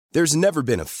There's never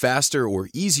been a faster or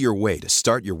easier way to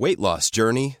start your weight loss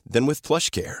journey than with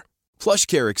PlushCare.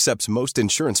 PlushCare accepts most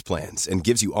insurance plans and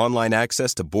gives you online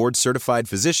access to board-certified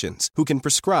physicians who can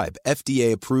prescribe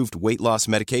FDA-approved weight loss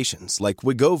medications like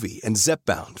Wegovy and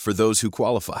Zepbound for those who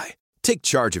qualify. Take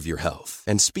charge of your health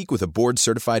and speak with a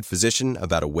board-certified physician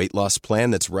about a weight loss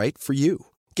plan that's right for you.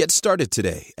 Get started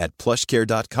today at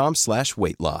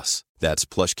plushcare.com/weight loss. That's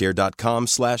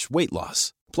plushcare.com/weight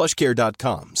loss.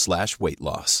 plushcare.com/weight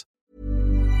loss.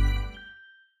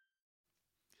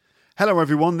 Hello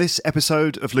everyone, this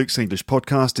episode of Luke's English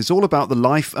Podcast is all about the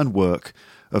life and work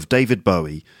of David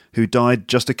Bowie, who died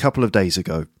just a couple of days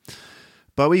ago.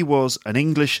 Bowie was an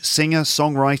English singer,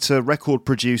 songwriter, record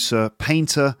producer,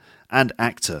 painter and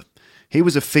actor. He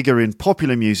was a figure in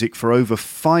popular music for over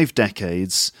 5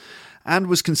 decades and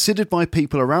was considered by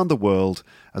people around the world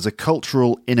as a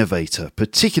cultural innovator,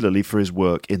 particularly for his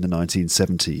work in the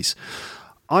 1970s.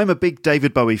 I'm a big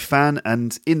David Bowie fan,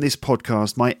 and in this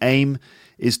podcast, my aim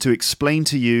is to explain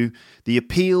to you the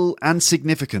appeal and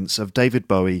significance of David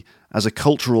Bowie as a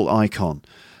cultural icon.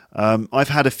 I've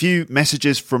had a few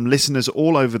messages from listeners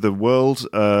all over the world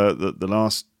the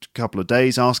last couple of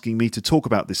days asking me to talk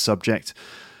about this subject,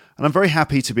 and I'm very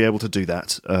happy to be able to do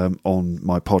that on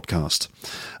my podcast.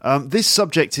 This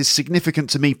subject is significant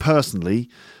to me personally,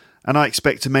 and I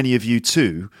expect to many of you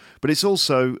too, but it's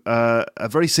also a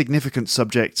very significant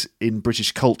subject in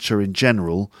British culture in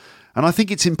general, and I think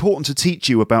it's important to teach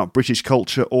you about British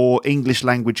culture or English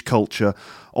language culture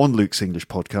on Luke's English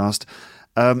Podcast,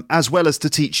 as well as to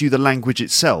teach you the language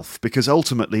itself, because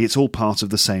ultimately it's all part of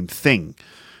the same thing.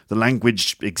 The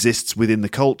language exists within the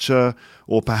culture,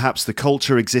 or perhaps the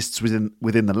culture exists within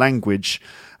the language,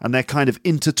 and they're kind of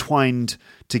intertwined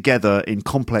together in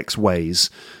complex ways.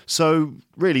 So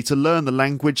really, to learn the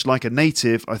language like a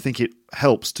native, I think it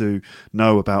helps to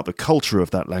know about the culture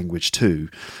of that language too.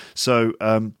 So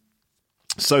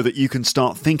that you can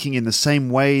start thinking in the same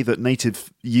way that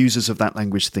native users of that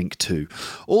language think too.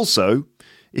 Also,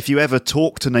 if you ever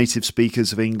talk to native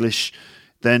speakers of English,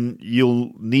 then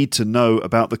you'll need to know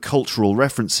about the cultural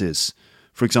references.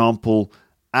 For example,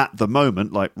 at the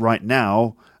moment, like right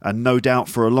now, and no doubt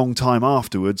for a long time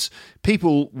afterwards,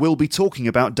 people will be talking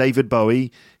about David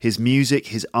Bowie, his music,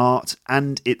 his art,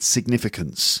 and its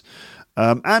significance.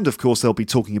 And of course, they'll be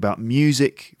talking about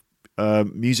music.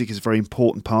 Music is a very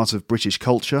important part of British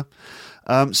culture.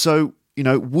 So,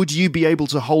 would you be able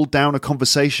to hold down a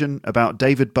conversation about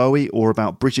David Bowie or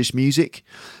about British music?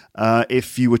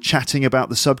 If you were chatting about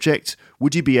the subject,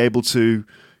 would you be able to,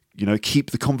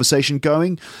 keep the conversation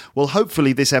going? Well,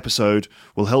 hopefully this episode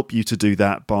will help you to do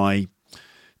that by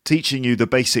teaching you the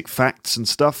basic facts and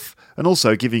stuff, and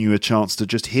also giving you a chance to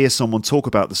just hear someone talk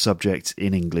about the subject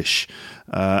in English.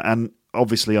 And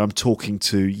obviously I'm talking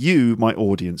to you, my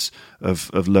audience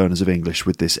of learners of English,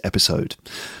 with this episode.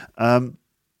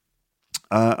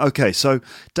 Okay, so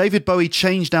David Bowie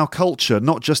changed our culture,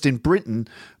 not just in Britain,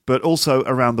 but also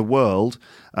around the world.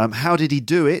 How did he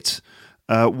do it?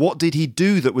 What did he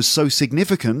do that was so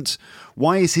significant?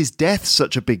 Why is his death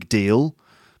such a big deal?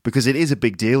 Because it is a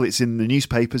big deal. It's in the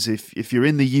newspapers. If you're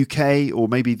in the UK or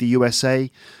maybe the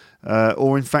USA,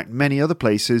 or in fact many other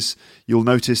places, you'll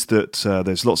notice that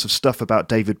there's lots of stuff about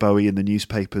David Bowie in the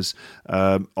newspapers,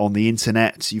 on the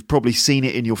internet. You've probably seen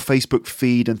it in your Facebook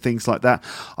feed and things like that.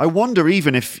 I wonder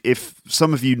even if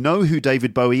some of you know who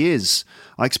David Bowie is.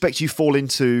 I expect you fall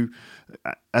into,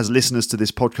 as listeners to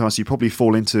this podcast, you probably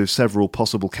fall into several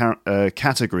possible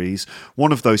categories.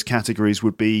 One of those categories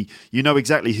would be, you know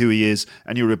exactly who he is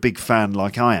and you're a big fan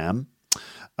like I am.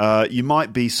 You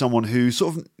might be someone who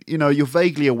sort of, you're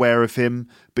vaguely aware of him,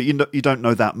 but you don't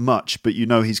know that much, but you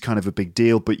know he's kind of a big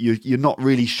deal, but you're not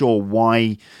really sure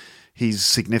why he's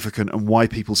significant and why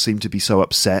people seem to be so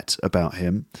upset about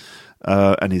him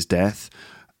and his death.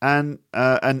 And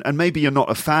maybe you're not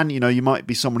a fan, you might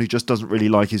be someone who just doesn't really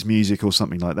like his music or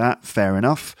something like that. Fair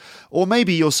enough. Or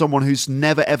maybe you're someone who's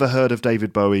never ever heard of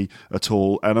David Bowie at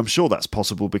all. And I'm sure that's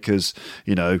possible because,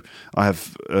 I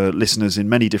have listeners in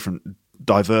many different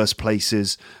diverse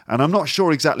places. And I'm not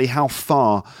sure exactly how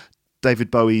far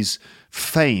David Bowie's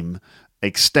fame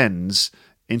extends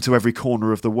into every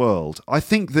corner of the world. I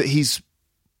think he's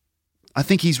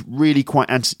really quite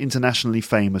internationally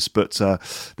famous, but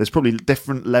there's probably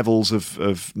different levels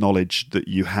of knowledge that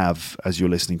you have as you're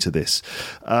listening to this.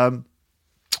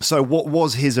 So what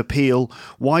was his appeal?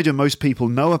 Why do most people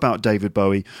know about David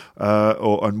Bowie?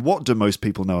 And what do most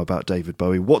people know about David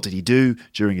Bowie? What did he do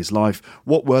during his life?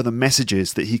 What were the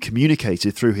messages that he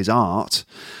communicated through his art?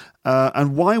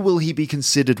 And why will he be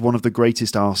considered one of the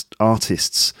greatest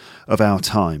artists of our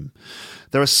time?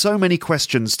 There are so many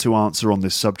questions to answer on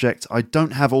this subject. I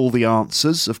don't have all the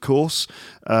answers, of course.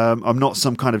 I'm not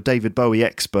some kind of David Bowie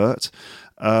expert.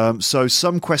 So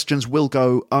some questions will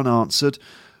go unanswered,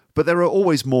 but there are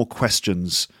always more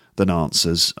questions than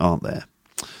answers, aren't there?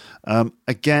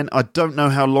 Again, I don't know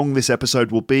how long this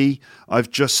episode will be. I've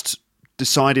just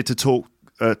decided to talk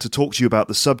to you about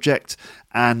the subject,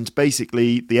 and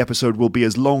basically the episode will be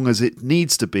as long as it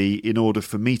needs to be in order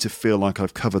for me to feel like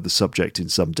I've covered the subject in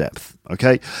some depth.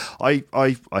 Okay, I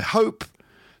hope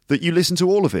that you listen to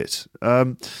all of it.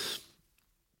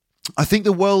 I think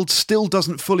the world still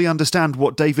doesn't fully understand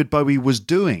what David Bowie was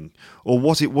doing or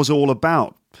what it was all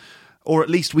about. Or at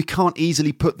least we can't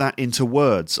easily put that into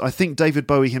words. I think David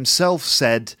Bowie himself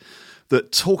said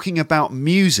that talking about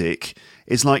music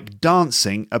is like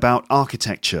dancing about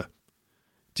architecture.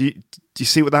 Do you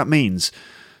see what that means?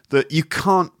 That you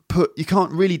can't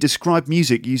really describe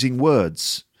music using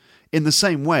words in the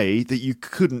same way that you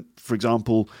couldn't, for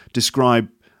example, describe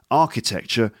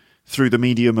architecture through the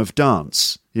medium of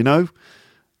dance. You know,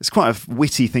 it's quite a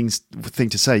witty thing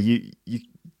to say. You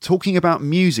talking about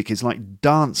music is like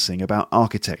dancing about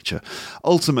architecture.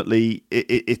 Ultimately,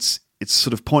 it's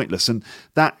sort of pointless, and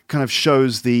that kind of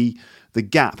shows the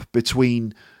gap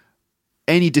between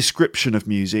any description of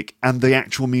music and the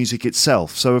actual music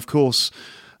itself. So, of course,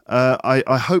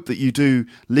 I hope that you do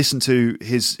listen to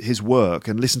his work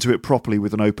and listen to it properly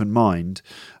with an open mind.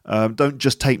 Don't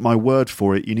just take my word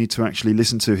for it. You need to actually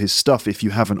listen to his stuff if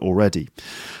you haven't already.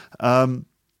 So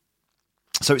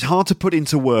it's hard to put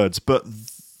into words, but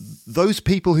those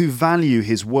people who value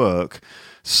his work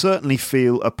certainly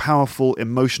feel a powerful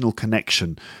emotional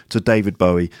connection to David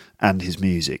Bowie and his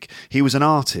music. He was an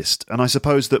artist, and I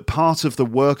suppose that part of the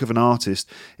work of an artist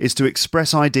is to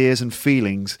express ideas and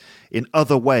feelings in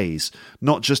other ways,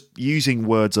 not just using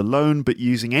words alone, but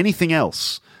using anything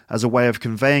else as a way of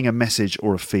conveying a message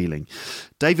or a feeling.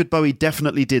 David Bowie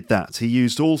definitely did that. He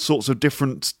used all sorts of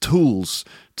different tools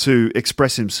to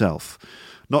express himself.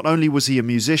 Not only was he a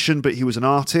musician, but he was an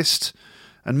artist,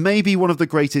 and maybe one of the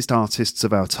greatest artists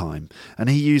of our time. And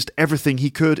he used everything he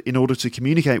could in order to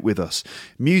communicate with us.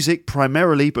 Music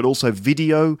primarily, but also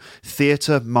video,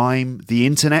 theatre, mime, the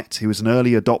internet. He was an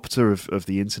early adopter of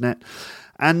the internet.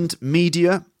 And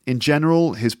media in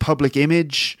general, his public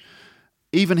image,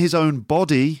 even his own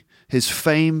body, his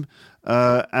fame,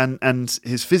 and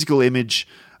his physical image,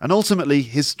 and ultimately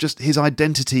his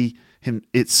identity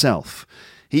itself.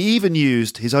 He even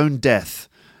used his own death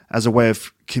as a way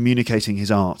of communicating his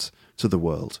art to the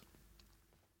world.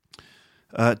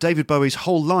 David Bowie's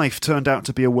whole life turned out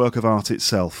to be a work of art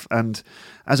itself, and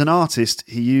as an artist,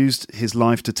 he used his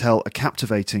life to tell a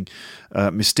captivating,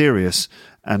 mysterious,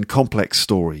 and complex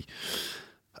story.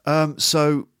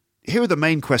 So here are the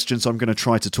main questions I'm going to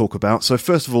try to talk about. So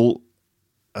first of all,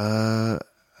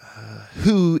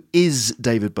 who is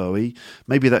David Bowie?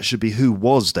 Maybe that should be who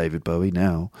was David Bowie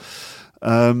now.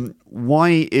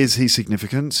 Why is he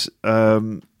significant?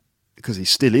 Because he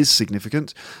still is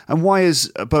significant. And why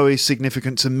is Bowie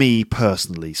significant to me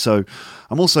personally? So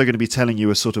I'm also going to be telling you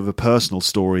a sort of a personal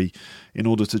story in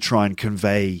order to try and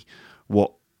convey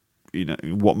what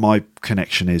my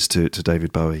connection is to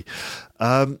David Bowie.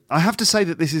 I have to say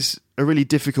that this is a really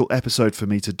difficult episode for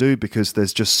me to do because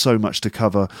there's just so much to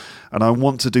cover, and I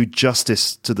want to do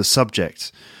justice to the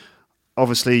subject.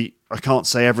 Obviously, I can't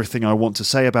say everything I want to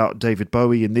say about David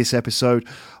Bowie in this episode.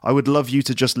 I would love you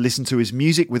to just listen to his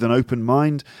music with an open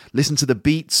mind, listen to the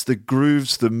beats, the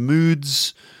grooves, the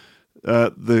moods,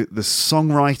 the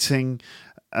songwriting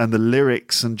and the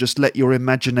lyrics, and just let your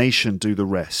imagination do the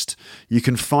rest. You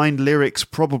can find lyrics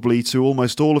probably to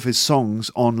almost all of his songs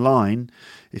online.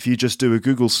 If you just do a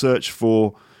Google search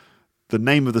for the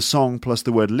name of the song plus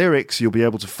the word lyrics, you'll be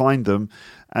able to find them.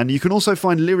 And you can also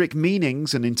find lyric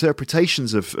meanings and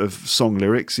interpretations of song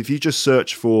lyrics. If you just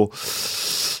search for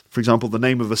example, the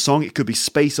name of a song, it could be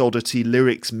Space Oddity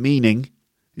lyrics meaning.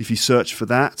 If you search for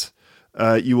that,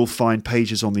 you will find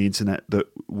pages on the internet that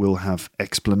will have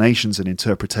explanations and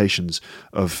interpretations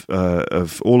of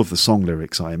all of the song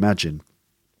lyrics, I imagine.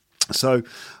 So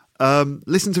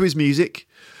listen to his music.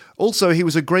 Also, he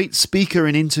was a great speaker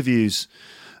in interviews.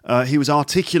 He was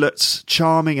articulate,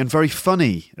 charming, and very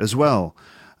funny as well.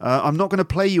 I'm not going to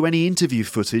play you any interview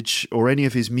footage or any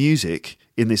of his music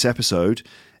in this episode,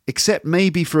 except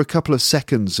maybe for a couple of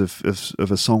seconds of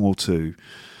a song or two.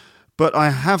 But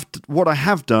what I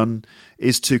have done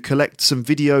is to collect some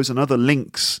videos and other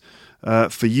links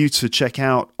for you to check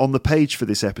out on the page for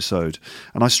this episode.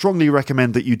 And I strongly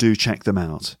recommend that you do check them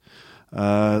out.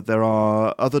 There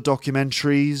are other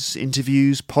documentaries,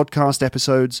 interviews, podcast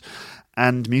episodes,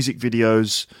 and music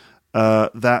videos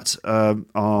that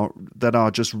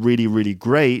are just really, really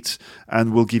great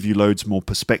and will give you loads more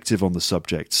perspective on the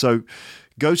subject. So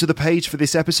go to the page for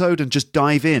this episode and just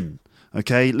dive in.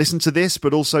 Okay, listen to this,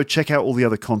 but also check out all the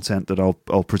other content that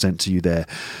I'll present to you there.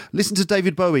 Listen to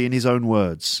David Bowie in his own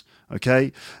words,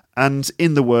 okay, and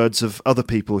in the words of other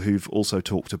people who've also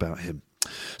talked about him.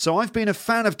 So I've been a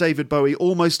fan of David Bowie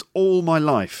almost all my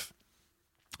life.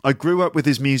 I grew up with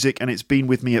his music, and it's been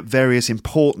with me at various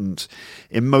important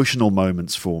emotional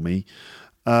moments for me.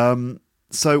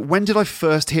 So when did I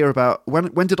first hear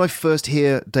when did I first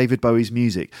hear David Bowie's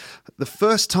music? The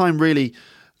first time really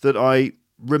that I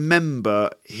remember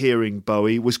hearing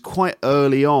Bowie was quite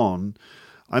early on.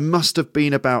 I must have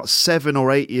been about 7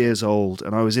 or 8 years old,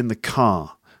 and I was in the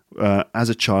car as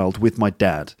a child with my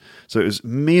dad. So it was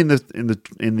me in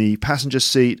the passenger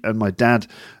seat and my dad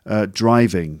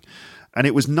driving. And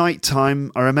it was night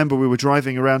time. I remember we were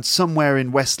driving around somewhere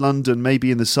in West London,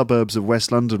 maybe in the suburbs of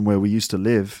West London where we used to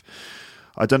live.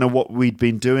 I don't know what we'd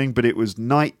been doing, but it was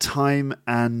night time,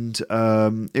 and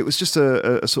it was just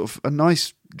a sort of a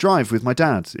nice drive with my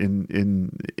dad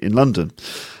in London.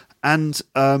 And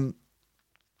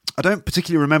I don't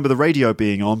particularly remember the radio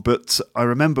being on, but I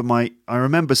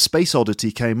remember Space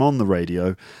Oddity came on the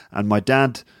radio, and my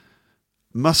dad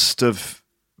must have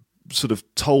sort of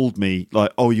told me,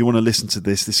 like, oh, you want to listen to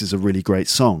this? This is a really great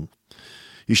song.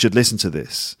 You should listen to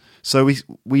this. So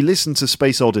we listened to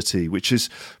Space Oddity, which is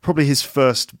probably his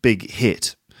first big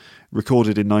hit,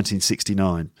 recorded in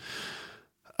 1969.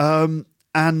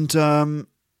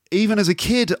 Even as a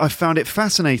kid, I found it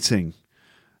fascinating,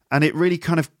 and it really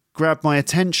kind of grabbed my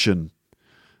attention.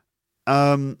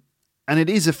 And it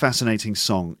is a fascinating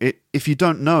song. If you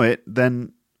don't know it,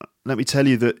 then let me tell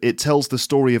you that it tells the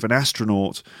story of an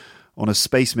astronaut on a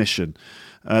space mission.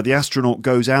 The astronaut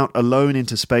goes out alone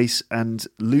into space and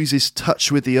loses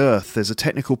touch with the Earth. There's a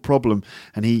technical problem,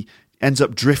 and he ends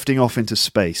up drifting off into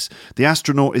space. The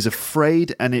astronaut is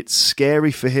afraid, and it's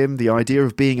scary for him, the idea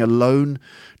of being alone,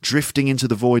 drifting into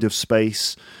the void of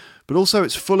space. But also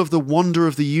it's full of the wonder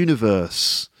of the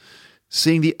universe,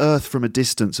 seeing the Earth from a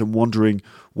distance and wondering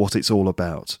what it's all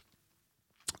about.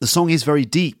 The song is very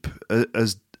deep,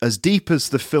 as deep as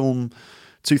the film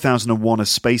 2001: A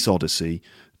Space Odyssey,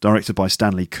 directed by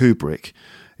Stanley Kubrick.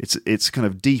 It's kind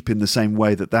of deep in the same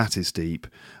way that is deep.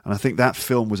 And I think that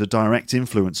film was a direct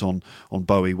influence on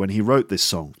Bowie when he wrote this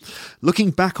song. Looking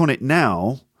back on it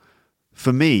now,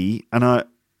 for me, and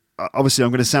obviously I'm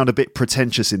going to sound a bit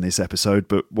pretentious in this episode,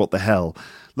 but what the hell.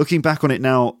 Looking back on it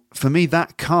now, for me,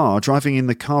 that car, driving in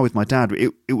the car with my dad,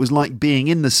 it was like being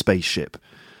in the spaceship,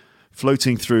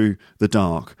 floating through the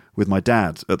dark with my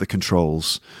dad at the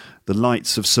controls, the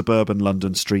lights of suburban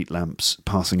London street lamps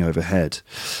passing overhead.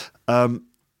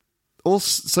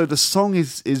 Also, the song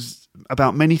is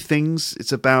about many things.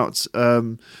 It's about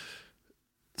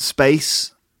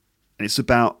space. It's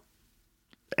about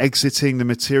exiting the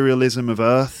materialism of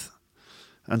Earth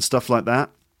and stuff like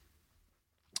that.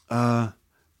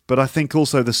 But I think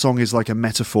also the song is like a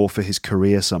metaphor for his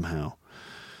career somehow.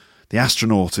 The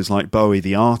astronaut is like Bowie,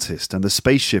 the artist, and the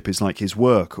spaceship is like his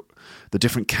work, the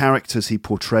different characters he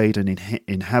portrayed and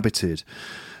inhabited,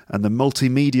 and the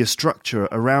multimedia structure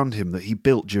around him that he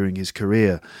built during his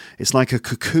career. It's like a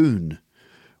cocoon,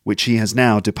 which he has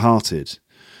now departed.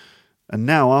 And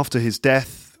now, after his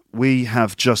death, we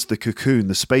have just the cocoon,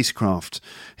 the spacecraft.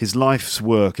 His life's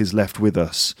work is left with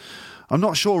us. I'm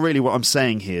not sure really what I'm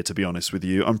saying here, to be honest with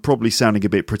you. I'm probably sounding a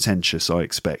bit pretentious, I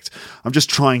expect. I'm just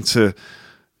trying to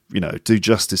do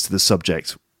justice to the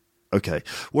subject. Okay.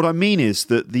 What I mean is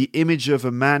that the image of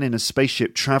a man in a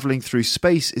spaceship travelling through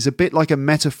space is a bit like a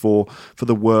metaphor for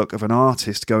the work of an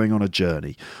artist going on a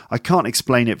journey. I can't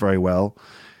explain it very well.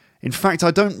 In fact,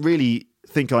 I don't really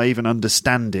think I even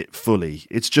understand it fully.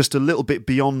 It's just a little bit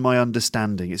beyond my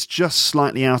understanding. It's just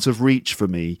slightly out of reach for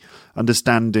me,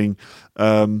 understanding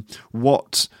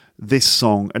what this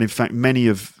song, and in fact many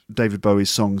of David Bowie's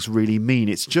songs, really mean.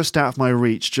 It's just out of my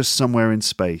reach, just somewhere in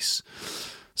space.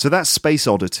 So that's Space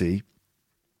Oddity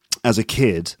as a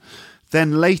kid.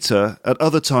 Then later, at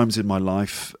other times in my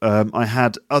life, I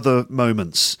had other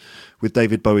moments with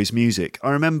David Bowie's music. I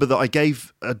remember that I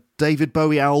gave a David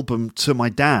Bowie album to my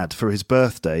dad for his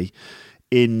birthday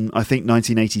in, I think,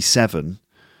 1987.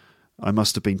 I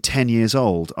must have been 10 years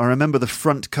old. I remember the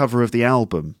front cover of the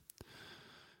album.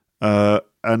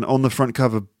 And on the front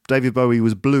cover, David Bowie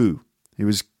was blue. He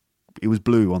was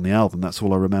blue on the album. That's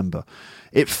all I remember.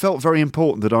 It felt very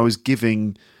important that I was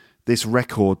giving this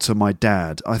record to my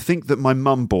dad. I think that my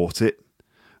mum bought it,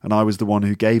 and I was the one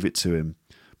who gave it to him.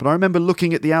 But I remember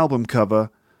looking at the album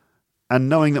cover and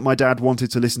knowing that my dad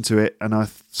wanted to listen to it, and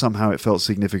somehow it felt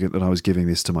significant that I was giving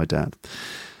this to my dad.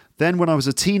 Then when I was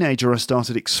a teenager, I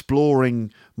started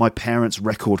exploring my parents'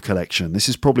 record collection. This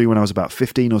is probably when I was about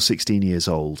 15 or 16 years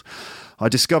old. I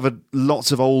discovered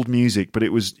lots of old music, but it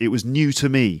was new to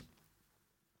me.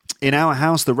 In our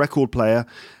house, the record player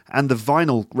and the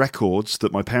vinyl records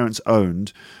that my parents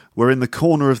owned were in the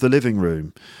corner of the living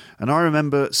room. And I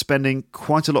remember spending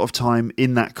quite a lot of time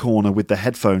in that corner with the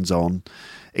headphones on,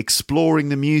 exploring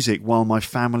the music while my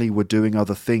family were doing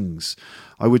other things.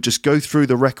 I would just go through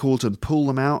the records and pull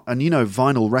them out. And,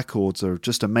 vinyl records are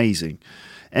just amazing.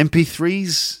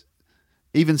 MP3s,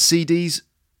 even CDs,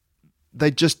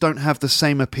 they just don't have the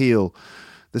same appeal.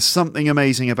 There's something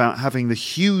amazing about having the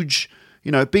huge,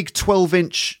 big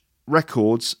 12-inch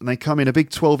records, and they come in a big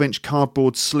 12-inch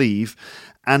cardboard sleeve,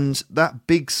 and that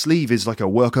big sleeve is like a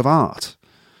work of art.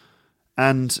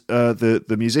 And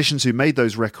the musicians who made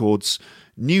those records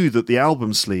knew that the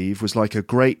album sleeve was like a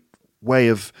great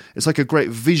it's like a great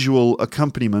visual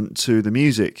accompaniment to the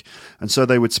music. And so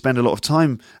they would spend a lot of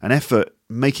time and effort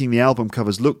making the album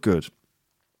covers look good.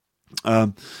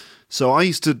 So I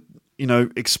used to,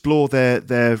 explore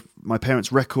my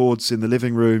parents' records in the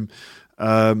living room.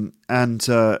 And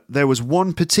there was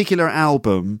one particular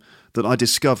album that I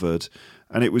discovered,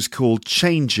 and it was called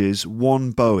Changes,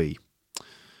 One Bowie.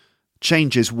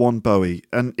 Changes, One Bowie.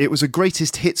 And it was a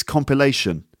greatest hits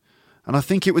compilation. And I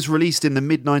think it was released in the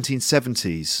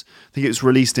mid-1970s. I think it was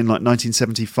released in like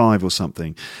 1975 or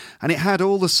something. And it had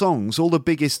all the songs, all the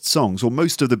biggest songs, or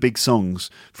most of the big songs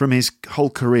from his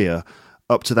whole career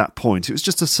up to that point. It was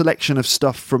just a selection of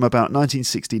stuff from about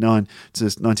 1969 to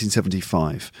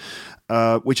 1975,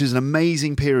 which is an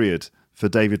amazing period for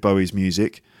David Bowie's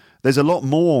music. There's a lot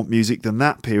more music than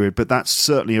that period, but that's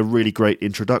certainly a really great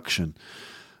introduction.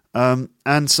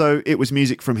 And so it was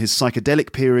music from his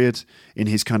psychedelic period,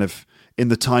 in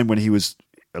the time when he was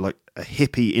like a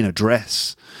hippie in a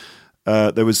dress.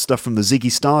 There was stuff from the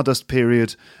Ziggy Stardust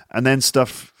period, and then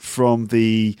stuff from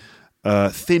the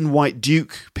Thin White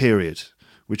Duke period,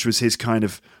 which was his kind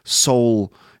of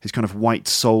white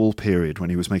soul period when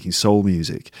he was making soul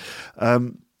music.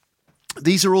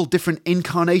 These are all different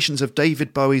incarnations of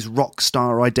David Bowie's rock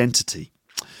star identity.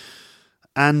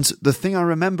 And the thing I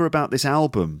remember about this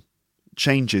album,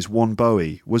 Changes, One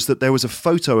Bowie, was that there was a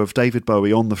photo of David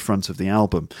Bowie on the front of the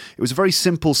album. It was a very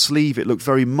simple sleeve. It looked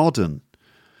very modern.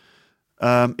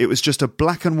 It was just a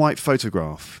black and white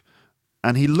photograph.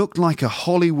 And he looked like a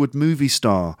Hollywood movie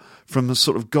star from the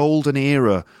sort of golden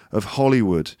era of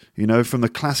Hollywood, from the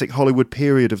classic Hollywood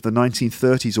period of the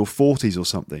 1930s or 40s or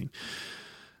something.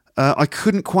 I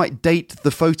couldn't quite date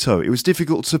the photo. It was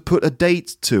difficult to put a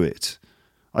date to it.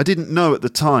 I didn't know at the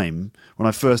time, when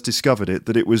I first discovered it,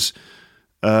 that it was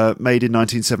made in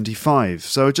 1975.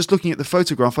 So just looking at the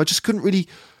photograph, I just couldn't really...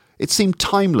 It seemed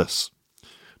timeless.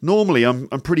 Normally, I'm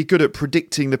pretty good at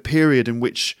predicting the period in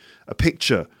which a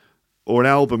picture or an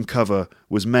album cover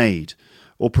was made,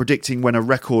 or predicting when a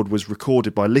record was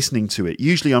recorded by listening to it.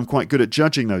 Usually I'm quite good at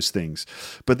judging those things.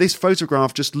 But this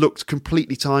photograph just looked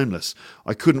completely timeless.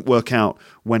 I couldn't work out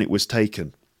when it was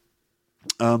taken.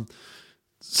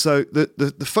 So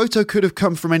the photo could have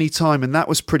come from any time, and that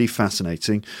was pretty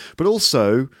fascinating. But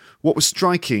also, what was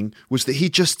striking was that he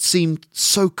just seemed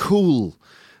so cool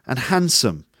and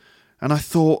handsome. And I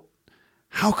thought,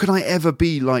 how could I ever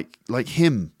be like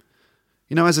him?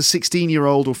 As a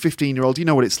 16-year-old or 15-year-old, you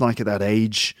know what it's like at that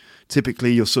age.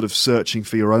 Typically, you're sort of searching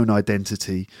for your own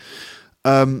identity.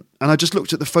 And I just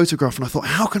looked at the photograph and I thought,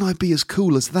 how can I be as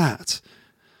cool as that?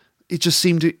 It just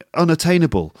seemed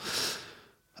unattainable.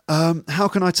 How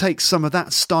can I take some of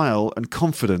that style and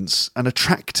confidence and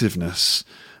attractiveness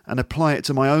and apply it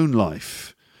to my own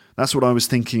life? That's what I was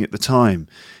thinking at the time.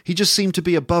 He just seemed to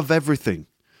be above everything,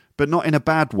 but not in a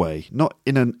bad way, not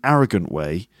in an arrogant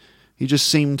way. He just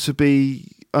seemed to be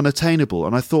unattainable.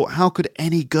 And I thought, how could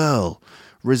any girl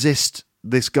resist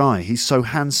this guy? He's so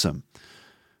handsome.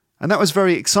 And that was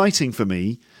very exciting for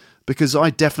me, because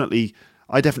I definitely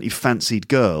fancied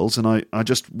girls, and I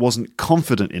just wasn't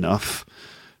confident enough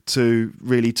to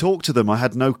really talk to them. I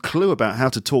had no clue about how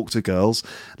to talk to girls,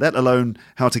 let alone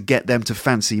how to get them to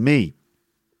fancy me.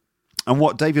 And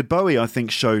what David Bowie, I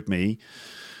think, showed me,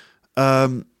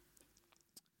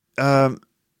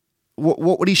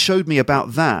 what he showed me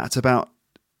about that, about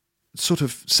sort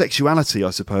of sexuality,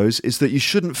 I suppose, is that you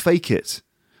shouldn't fake it.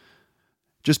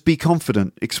 Just be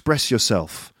confident, express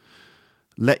yourself,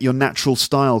 let your natural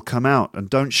style come out, and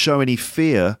don't show any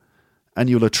fear, and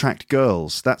you'll attract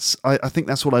girls. I think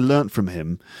that's what I learnt from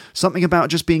him. Something about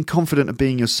just being confident and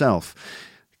being yourself.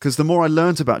 Because the more I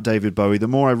learnt about David Bowie, the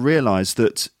more I realised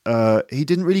that he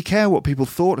didn't really care what people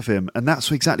thought of him, and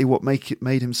that's exactly what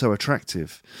made him so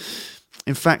attractive.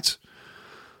 In fact,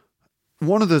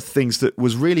 one of the things that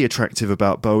was really attractive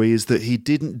about Bowie is that he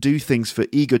didn't do things for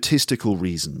egotistical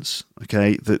reasons.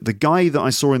 Okay, the guy that I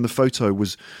saw in the photo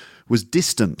was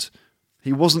distant.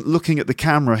 He wasn't looking at the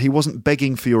camera. He wasn't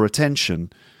begging for your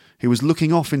attention. He was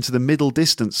looking off into the middle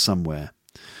distance somewhere.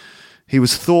 He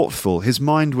was thoughtful. His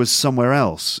mind was somewhere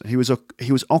else. He was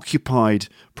occupied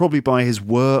probably by his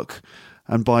work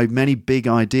and by many big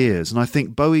ideas. And I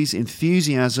think Bowie's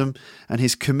enthusiasm and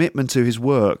his commitment to his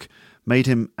work made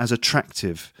him as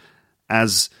attractive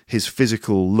as his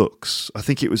physical looks. I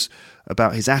think it was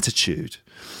about his attitude,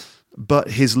 but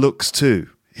his looks too.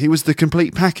 He was the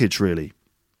complete package, really.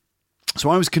 So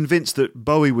I was convinced that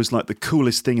Bowie was like the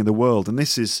coolest thing in the world, and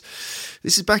this is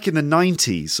back in the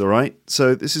 90s, all right?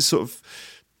 So this is sort of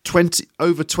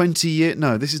 20 years.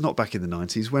 No, this is not back in the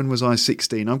 90s. When was I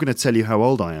 16? I'm going to tell you how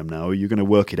old I am now, or you're going to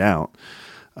work it out.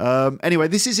 Anyway,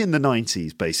 this is in the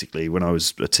 90s, basically, when I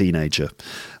was a teenager.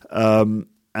 And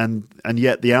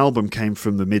yet the album came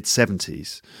from the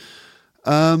mid-70s.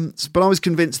 But I was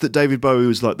convinced that David Bowie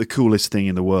was like the coolest thing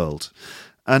in the world.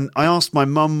 And I asked my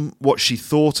mum what she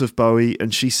thought of Bowie,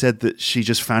 and she said that she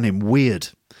just found him weird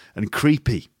and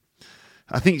creepy.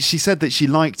 I think she said that she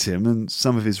liked him and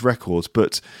some of his records,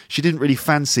 but she didn't really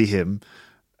fancy him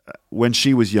when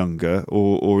she was younger,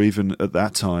 or even at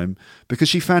that time, because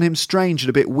she found him strange and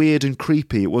a bit weird and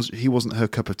creepy. He wasn't her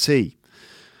cup of tea.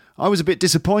 I was a bit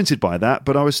disappointed by that,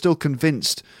 but I was still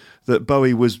convinced that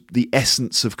Bowie was the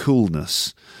essence of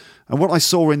coolness. And what I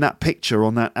saw in that picture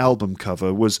on that album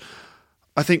cover was,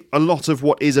 I think, a lot of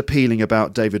what is appealing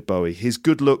about David Bowie. His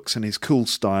good looks and his cool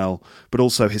style, but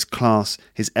also his class,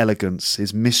 his elegance,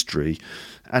 his mystery,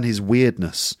 and his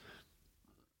weirdness.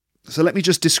 So let me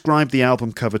just describe the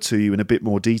album cover to you in a bit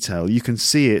more detail. You can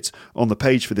see it on the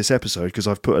page for this episode because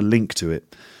I've put a link to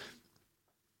it.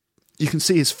 You can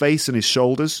see his face and his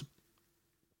shoulders.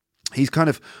 He's kind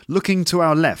of looking to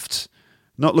our left,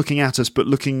 not looking at us, but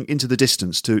looking into the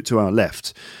distance to our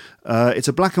left. It's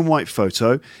a black and white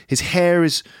photo. His hair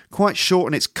is quite short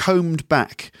and it's combed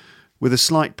back with a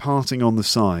slight parting on the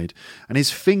side. And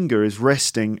his finger is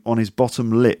resting on his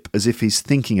bottom lip as if he's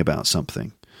thinking about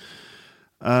something.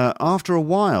 After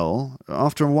I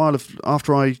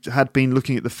had been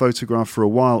looking at the photograph for a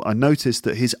while, I noticed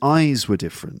that his eyes were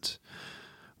different,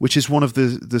 which is one of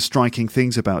the striking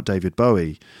things about David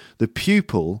Bowie. The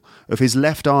pupil of his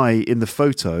left eye in the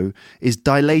photo is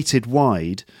dilated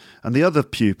wide, and the other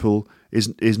pupil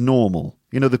is normal.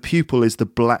 You know, the pupil is the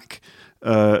black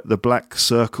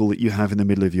circle that you have in the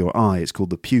middle of your eye. It's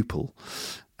called the pupil.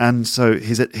 And so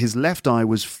his left eye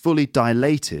was fully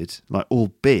dilated, like all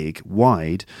big,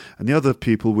 wide, and the other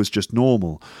pupil was just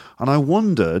normal. And I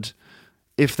wondered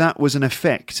if that was an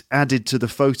effect added to the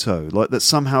photo, like that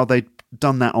somehow they'd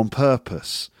done that on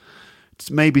purpose,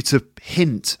 maybe to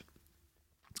hint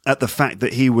at the fact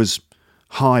that he was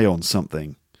high on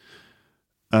something.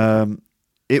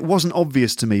 It wasn't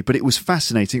obvious to me, but it was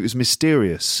fascinating. It was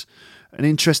mysterious, an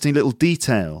interesting little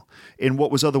detail in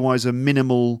what was otherwise a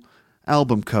minimal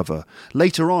album cover.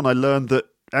 Later on, I learned that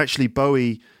actually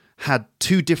Bowie had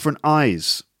two different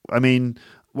eyes. I mean,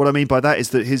 what I mean by that is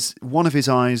that one of his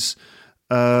eyes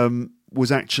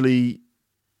was actually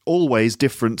always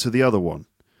different to the other one.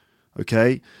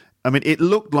 Okay, I mean, it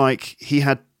looked like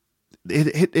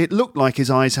it looked like his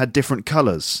eyes had different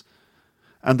colours,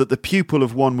 and that the pupil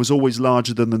of one was always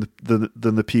larger than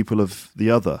the pupil of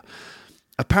the other.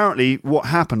 Apparently, what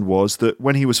happened was that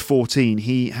when he was 14,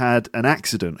 he had an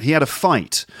accident. He had a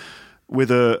fight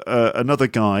with another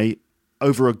guy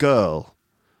over a girl,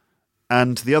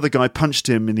 and the other guy punched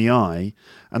him in the eye,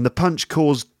 and the punch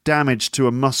caused damage to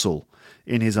a muscle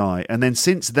in his eye. And then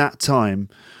since that time,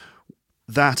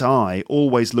 that eye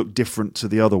always looked different to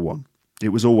the other one. It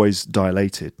was always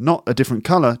dilated. Not a different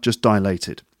colour, just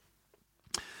dilated.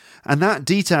 And that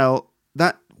detail,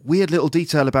 that weird little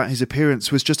detail about his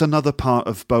appearance was just another part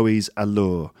of Bowie's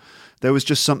allure. There was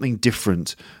just something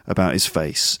different about his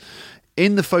face.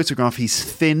 In the photograph, he's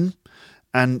thin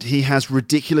and he has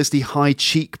ridiculously high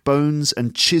cheekbones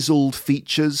and chiseled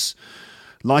features,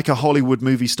 like a Hollywood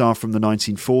movie star from the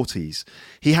 1940s.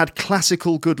 He had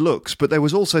classical good looks, but there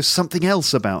was also something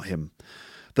else about him.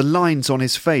 The lines on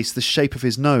his face, the shape of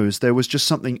his nose, there was just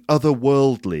something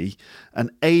otherworldly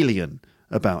and alien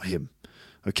about him.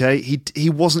 Okay, he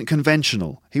wasn't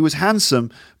conventional. He was handsome,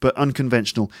 but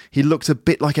unconventional. He looked a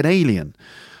bit like an alien,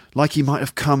 like he might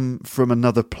have come from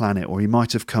another planet, or he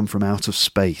might have come from outer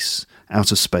space.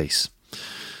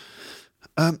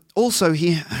 Also,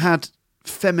 he had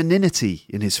femininity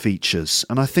in his features,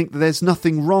 and I think that there's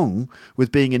nothing wrong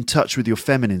with being in touch with your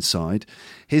feminine side.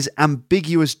 His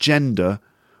ambiguous gender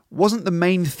wasn't the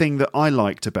main thing that I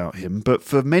liked about him, but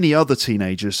for many other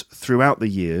teenagers throughout the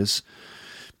years,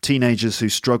 teenagers who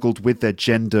struggled with their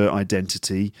gender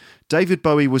identity, David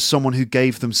Bowie was someone who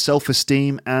gave them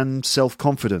self-esteem and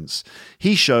self-confidence.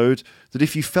 He showed that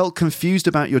if you felt confused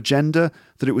about your gender,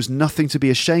 that it was nothing to be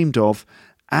ashamed of,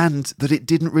 and that it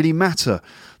didn't really matter,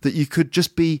 that you could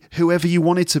just be whoever you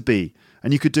wanted to be,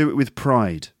 and you could do it with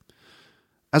pride.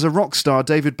 As a rock star,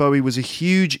 David Bowie was a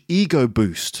huge ego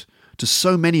boost to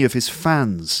so many of his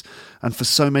fans, and for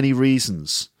so many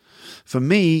reasons. For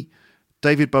me,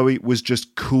 David Bowie was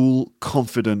just cool,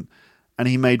 confident, and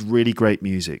he made really great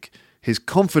music. His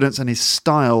confidence and his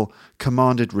style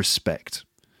commanded respect.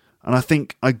 And I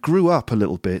think I grew up a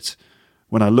little bit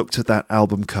when I looked at that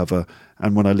album cover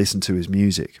and when I listened to his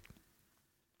music.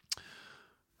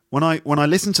 When I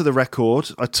listened to the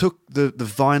record, I took the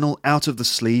vinyl out of the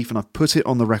sleeve and I put it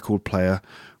on the record player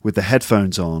with the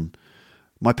headphones on.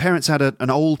 My parents had an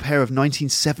old pair of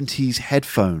 1970s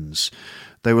headphones.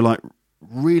 They were like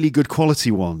really good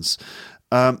quality ones.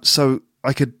 So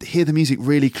I could hear the music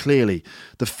really clearly.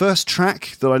 The first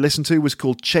track that I listened to was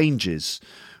called Changes,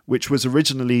 which was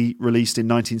originally released in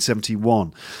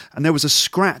 1971. And there was a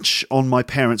scratch on my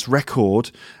parents' record,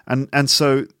 and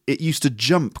so it used to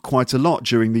jump quite a lot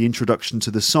during the introduction to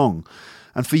the song.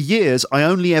 And for years, I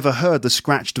only ever heard the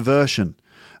scratched version.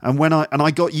 And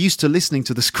I got used to listening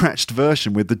to the scratched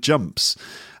version with the jumps.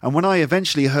 And when I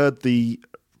eventually heard the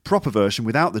proper version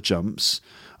without the jumps,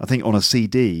 I think on a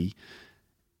CD,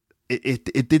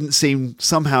 it didn't seem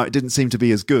to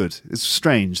be as good. It's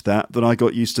strange that I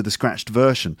got used to the scratched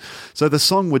version. So the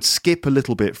song would skip a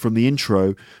little bit from the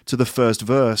intro to the first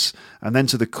verse, and then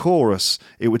to the chorus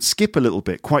it would skip a little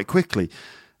bit quite quickly.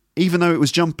 Even though it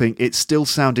was jumping, it still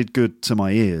sounded good to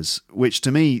my ears, which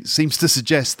to me seems to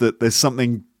suggest that there's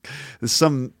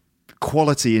some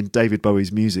quality in David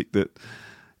Bowie's music that,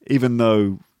 even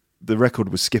though the record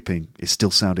was skipping, it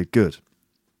still sounded good.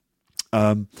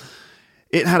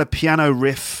 It had a piano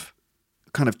riff,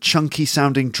 kind of chunky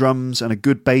sounding drums, and a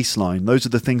good bass line. Those are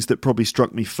the things that probably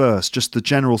struck me first. Just the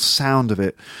general sound of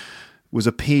it was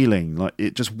appealing, like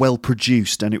it just well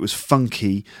produced, and it was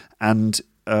funky, and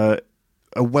a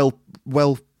well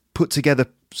put together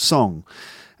song.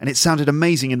 And it sounded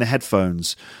amazing in the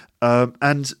headphones.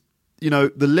 And you know,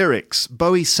 the lyrics,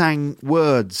 Bowie sang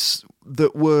words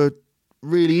that were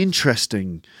really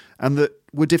interesting and that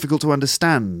were difficult to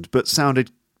understand, but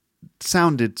sounded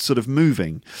sort of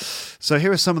moving. So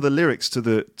here are some of the lyrics to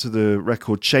the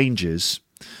record Changes,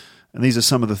 and these are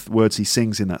some of the words he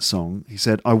sings in that song. He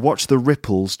said, "I watch the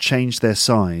ripples change their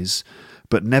size,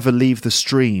 but never leave the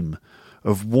stream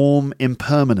of warm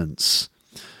impermanence.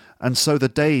 And so the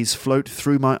days float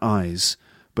through my eyes,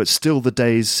 but still the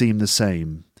days seem the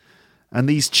same. And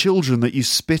these children that you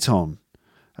spit on,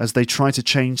 as they try to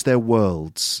change their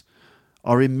worlds,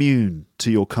 are immune to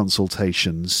your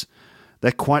consultations.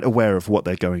 They're quite aware of what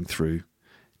they're going through.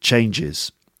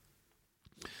 Changes."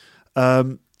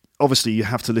 Obviously, you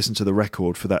have to listen to the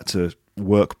record for that to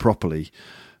work properly.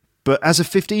 But as a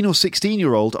 15 or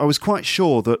 16-year-old, I was quite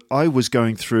sure that I was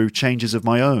going through changes of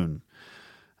my own.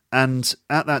 And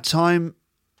at that time,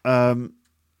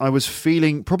 I was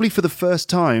feeling, probably for the first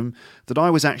time, that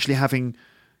I was actually having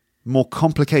more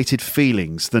complicated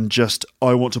feelings than just,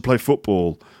 I want to play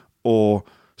football, or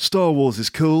Star Wars is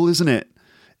cool, isn't it?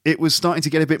 It was starting to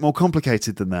get a bit more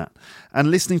complicated than that.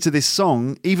 And listening to this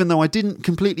song, even though I didn't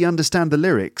completely understand the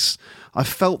lyrics, I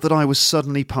felt that I was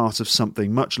suddenly part of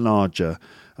something much larger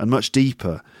and much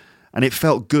deeper. And it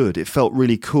felt good. It felt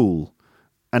really cool.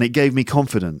 And it gave me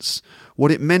confidence.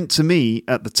 What it meant to me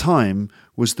at the time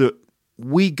was that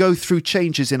we go through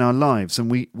changes in our lives,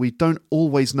 and we don't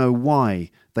always know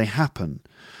why they happen.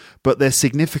 But they're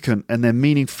significant and they're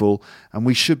meaningful, and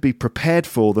we should be prepared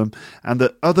for them, and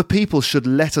that other people should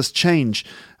let us change,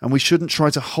 and we shouldn't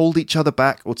try to hold each other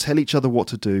back or tell each other what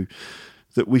to do,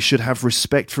 that we should have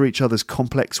respect for each other's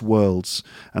complex worlds,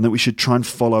 and that we should try and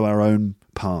follow our own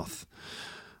path.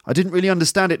 I didn't really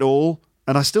understand it all,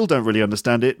 and I still don't really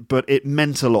understand it, but it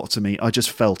meant a lot to me. I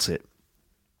just felt it.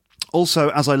 Also,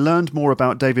 as I learned more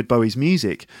about David Bowie's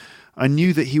music, I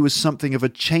knew that he was something of a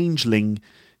changeling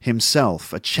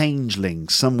himself, a changeling,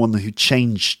 someone who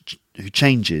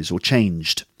changes or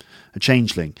changed, a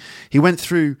changeling. He went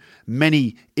through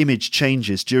many image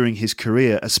changes during his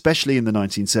career, especially in the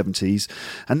 1970s,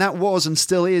 and that was and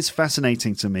still is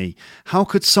fascinating to me. How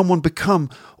could someone become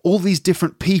all these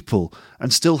different people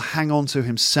and still hang on to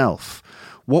himself?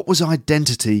 What was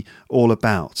identity all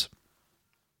about?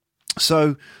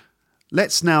 So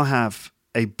let's now have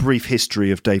a brief history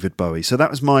of David Bowie. So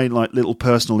that was my little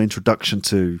personal introduction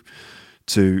to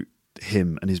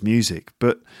him and his music.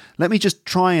 But let me just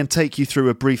try and take you through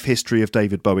a brief history of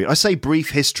David Bowie. I say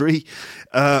brief history.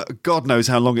 God knows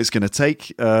how long it's going to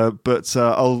take. But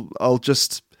I'll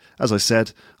just, as I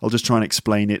said, I'll just try and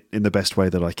explain it in the best way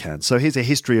that I can. So here's a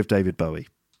history of David Bowie.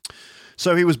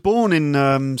 So he was born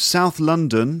in South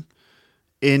London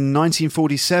in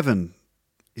 1947.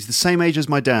 He's the same age as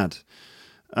my dad.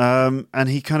 And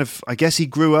he I guess he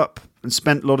grew up and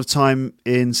spent a lot of time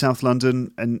in South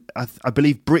London, and I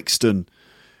believe Brixton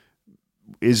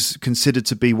is considered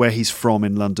to be where he's from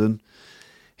in London.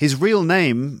 His real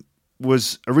name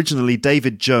was originally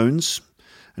David Jones,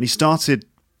 and he started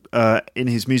in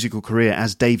his musical career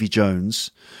as Davy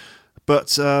Jones,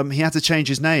 but he had to change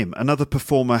his name. Another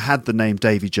performer had the name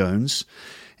Davy Jones.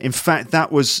 In fact,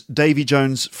 that was Davy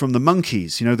Jones from the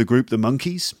Monkees, the group The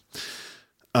Monkees.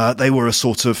 They were a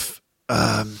sort of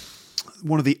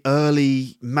one of the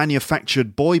early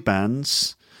manufactured boy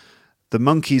bands. The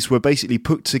Monkees were basically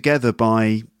put together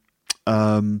by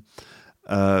the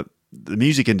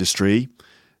music industry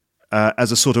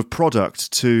as a sort of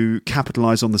product to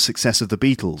capitalize on the success of the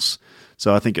Beatles.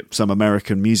 So I think some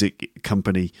American music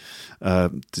company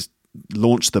just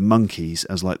launched the Monkees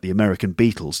as like the American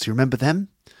Beatles. Do you remember them?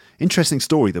 Interesting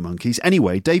story, the Monkees.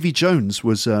 Anyway, Davy Jones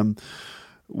was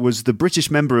the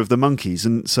British member of the Monkees,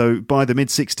 and so by the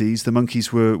mid-60s, the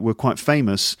Monkees were quite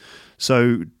famous.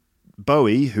 So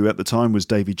Bowie, who at the time was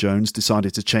Davy Jones,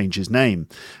 decided to change his name.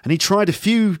 And he tried a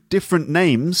few different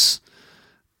names,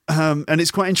 and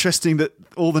it's quite interesting that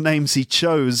all the names he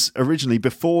chose originally,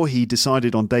 before he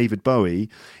decided on David Bowie,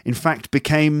 in fact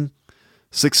became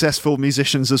successful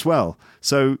musicians as well.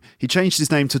 So he changed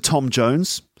his name to Tom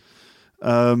Jones,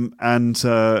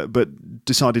 but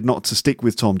decided not to stick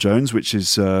with Tom Jones, which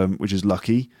is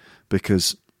lucky,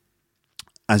 because,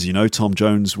 as you know, Tom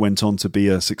Jones went on to be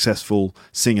a successful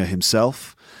singer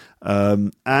himself.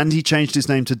 And he changed his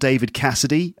name to David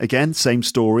Cassidy. Again, same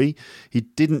story. He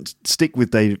didn't stick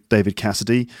with David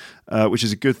Cassidy, which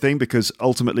is a good thing, because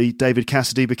ultimately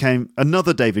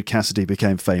another David Cassidy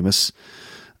became famous.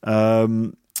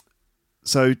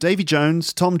 So Davy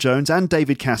Jones, Tom Jones and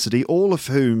David Cassidy, all of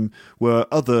whom were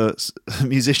other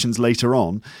musicians later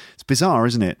on. It's bizarre,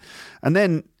 isn't it? And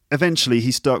then eventually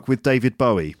he stuck with David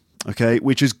Bowie, okay,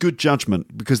 which is good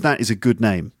judgment, because that is a good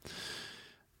name.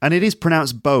 And it is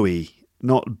pronounced Bowie,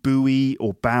 not Bowie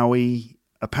or Bowie.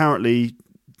 Apparently,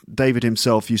 David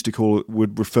himself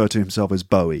would refer to himself as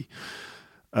Bowie.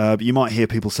 But you might hear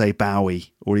people say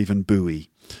Bowie or even Bowie.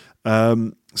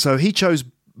 So he chose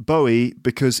Bowie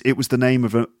because it was the name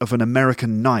of an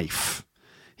American knife.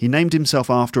 He named himself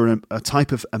after a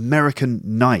type of American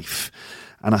knife,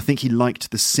 and I think he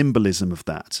liked the symbolism of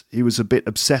that. He was a bit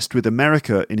obsessed with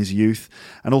America in his youth,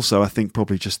 and also I think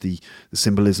probably just the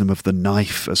symbolism of the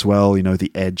knife as well,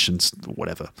 the edge and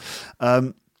whatever.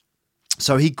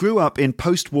 So he grew up in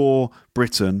post-war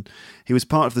Britain. He was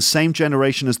part of the same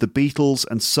generation as the Beatles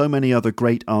and so many other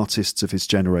great artists of his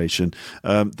generation.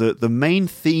 The main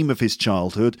theme of his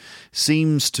childhood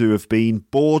seems to have been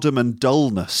boredom and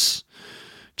dullness.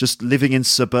 Just living in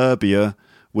suburbia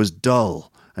was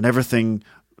dull, and everything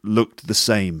looked the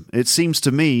same. It seems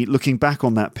to me, looking back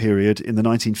on that period in the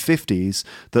 1950s,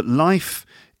 that life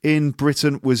in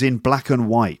Britain was in black and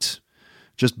white,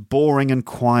 just boring and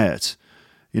quiet.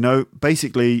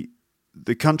 Basically,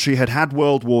 the country had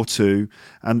World War II,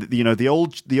 and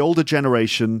the older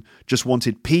generation just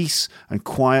wanted peace and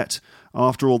quiet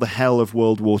after all the hell of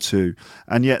World War II.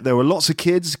 And yet there were lots of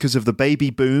kids because of the baby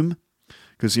boom,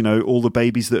 because all the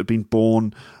babies that had been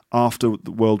born after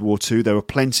World War II. There were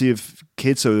plenty of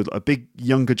kids, so a big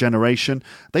younger generation.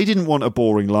 They didn't want a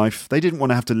boring life. They didn't want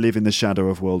to have to live in the shadow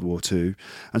of World War II.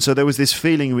 And so there was this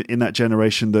feeling in that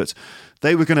generation that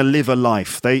they were going to live a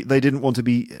life. They didn't want to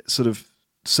be sort of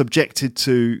subjected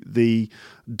to the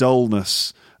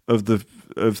dullness of the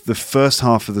first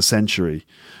half of the century.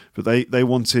 But they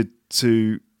wanted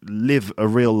to live a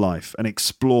real life and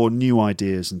explore new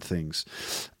ideas and things.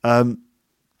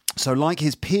 So like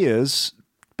his peers,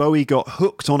 Bowie got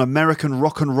hooked on American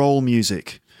rock and roll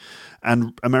music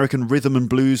and American rhythm and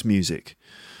blues music,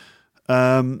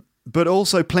 but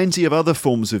also plenty of other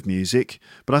forms of music.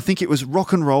 But I think it was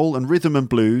rock and roll and rhythm and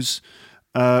blues,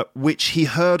 which he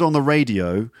heard on the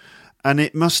radio, and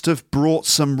it must have brought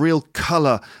some real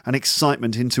colour and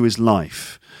excitement into his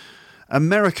life.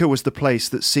 America was the place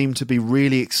that seemed to be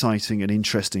really exciting and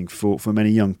interesting for many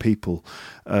young people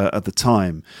at the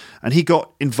time. And he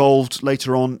got involved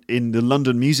later on in the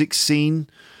London music scene,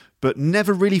 but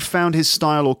never really found his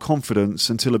style or confidence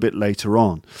until a bit later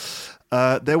on.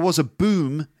 there was a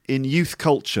boom in youth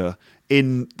culture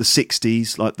in the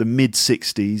 60s, like the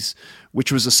mid-60s,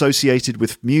 which was associated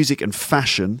with music and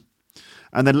fashion.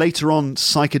 And then later on,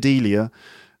 psychedelia.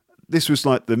 This was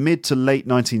like the mid to late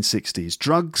 1960s.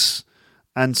 Drugs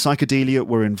and psychedelia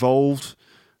were involved.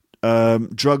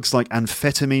 Drugs like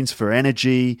amphetamines for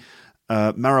energy,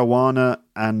 marijuana,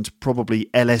 and probably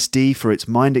LSD for its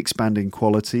mind-expanding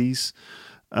qualities.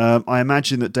 I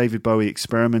imagine that David Bowie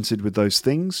experimented with those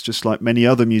things, just like many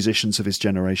other musicians of his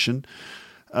generation.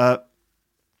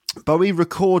 Bowie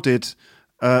recorded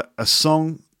a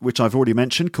song, which I've already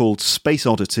mentioned, called Space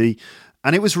Oddity,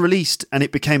 and it was released and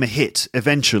it became a hit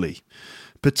eventually,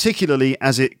 particularly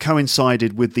as it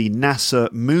coincided with the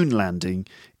NASA moon landing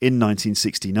in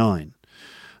 1969.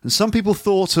 And some people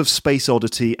thought of Space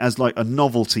Oddity as like a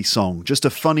novelty song, just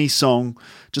a funny song,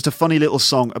 just a funny little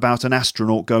song about an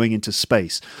astronaut going into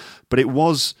space. But it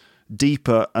was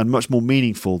deeper and much more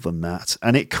meaningful than that.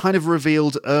 And it kind of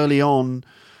revealed early on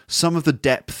some of the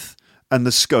depth and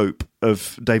the scope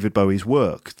of David Bowie's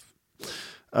work.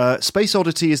 Space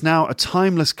Oddity is now a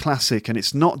timeless classic, and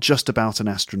it's not just about an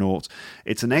astronaut.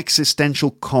 It's an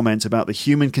existential comment about the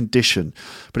human condition,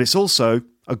 but it's also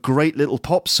a great little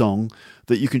pop song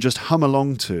that you can just hum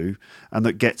along to and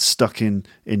that gets stuck in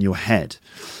your head.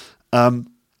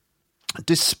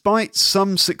 Despite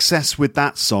some success with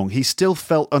that song, he still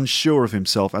felt unsure of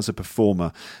himself as a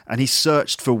performer, and he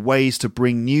searched for ways to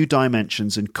bring new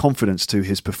dimensions and confidence to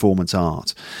his performance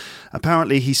art.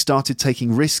 Apparently, he started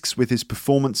taking risks with his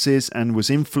performances and was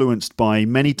influenced by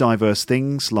many diverse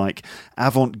things like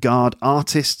avant-garde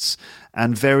artists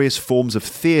and various forms of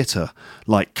theatre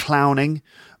like clowning,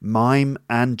 mime,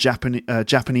 and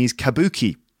Japanese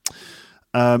kabuki.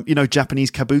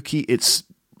 Japanese kabuki, it's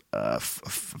a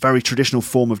very traditional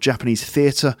form of Japanese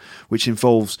theatre, which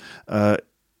involves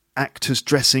actors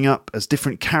dressing up as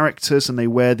different characters, and they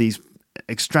wear these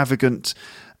extravagant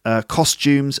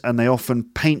costumes, and they often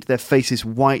paint their faces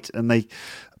white, and they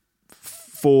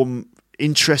form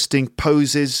interesting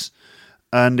poses,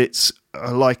 and it's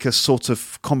like a sort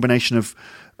of combination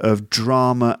of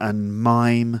drama and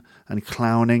mime and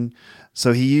clowning.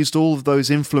 So he used all of those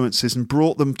influences and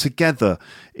brought them together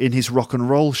in his rock and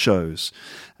roll shows.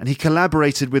 And he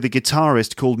collaborated with a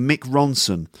guitarist called Mick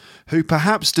Ronson, who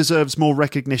perhaps deserves more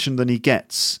recognition than he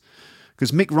gets,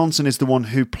 because Mick Ronson is the one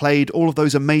who played all of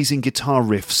those amazing guitar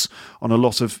riffs on a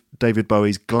lot of David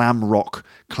Bowie's glam rock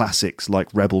classics like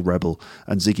Rebel Rebel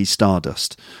and Ziggy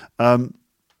Stardust.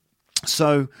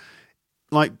 So,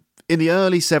 like, in the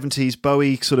early 70s,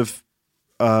 Bowie sort of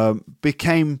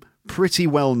became pretty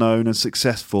well known and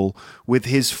successful with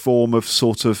his form of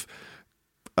sort of,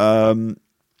 I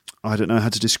don't know how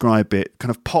to describe it, kind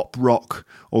of pop rock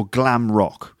or glam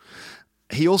rock.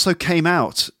 He also came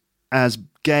out as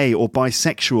gay or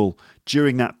bisexual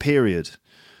during that period,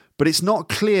 but it's not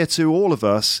clear to all of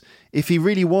us if he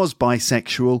really was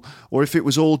bisexual or if it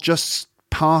was all just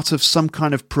part of some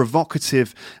kind of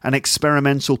provocative and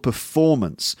experimental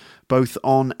performance, both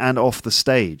on and off the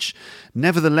stage.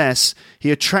 Nevertheless,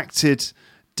 he attracted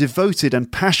devoted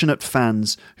and passionate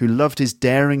fans who loved his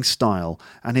daring style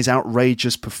and his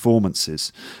outrageous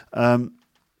performances.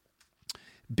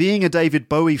 Being a David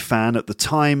Bowie fan at the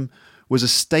time was a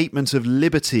statement of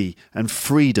liberty and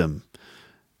freedom.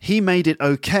 He made it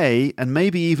okay and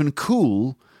maybe even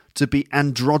cool to be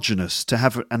androgynous, to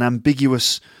have an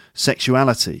ambiguous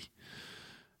sexuality.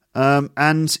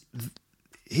 And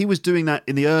he was doing that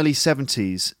in the early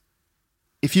 70s.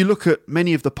 If you look at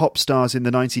many of the pop stars in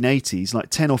the 1980s, like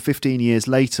 10 or 15 years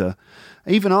later,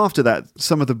 even after that,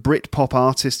 some of the Brit pop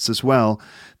artists as well,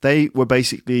 they were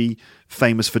basically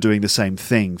famous for doing the same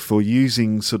thing, for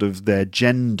using sort of their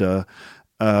gender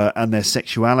and their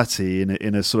sexuality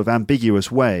in a sort of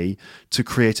ambiguous way to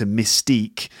create a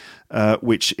mystique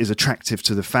which is attractive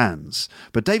to the fans.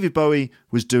 But David Bowie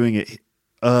was doing it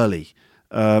early.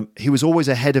 He was always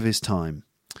ahead of his time.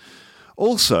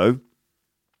 Also,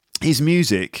 his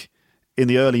music in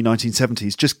the early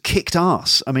 1970s just kicked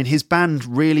ass. I mean, his band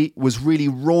was really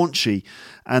raunchy,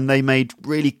 and they made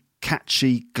really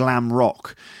catchy glam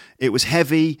rock. It was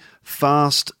heavy,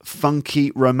 fast,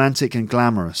 funky, romantic, and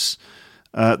glamorous.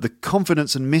 The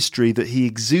confidence and mystery that he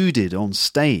exuded on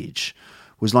stage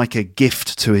was like a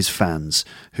gift to his fans,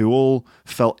 who all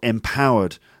felt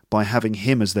empowered by having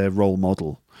him as their role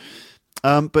model.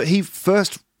 But he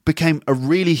first became a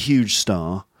really huge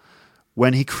star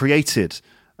when he created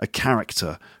a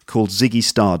character called Ziggy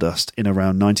Stardust in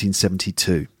around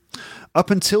 1972. Up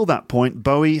until that point,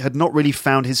 Bowie had not really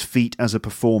found his feet as a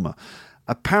performer.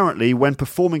 Apparently, when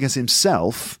performing as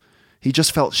himself, he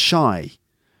just felt shy,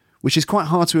 which is quite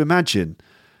hard to imagine.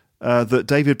 that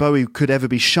David Bowie could ever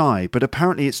be shy, but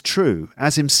apparently it's true.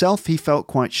 As himself, he felt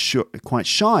quite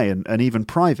shy and even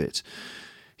private.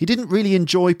 He didn't really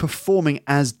enjoy performing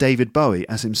as David Bowie,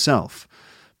 as himself,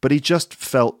 but he just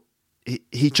felt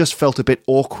a bit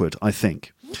awkward, I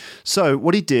think. So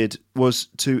what he did was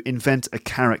to invent a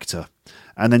character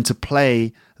and then to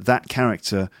play that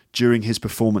character during his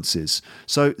performances.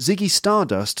 So Ziggy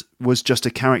Stardust was just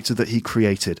a character that he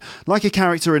created, like a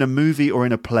character in a movie or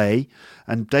in a play,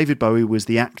 and David Bowie was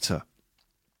the actor.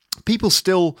 People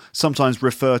still sometimes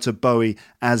refer to Bowie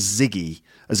as Ziggy,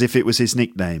 as if it was his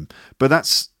nickname,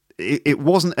 but it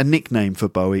wasn't a nickname for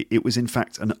Bowie, it was in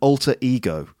fact an alter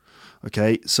ego.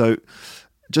 Okay, so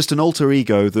just an alter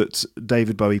ego that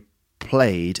David Bowie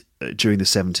played during the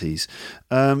 70s.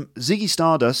 Ziggy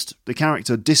Stardust, the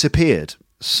character, disappeared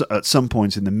at some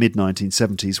point in the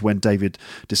mid-1970s when David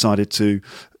decided to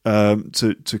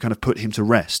kind of put him to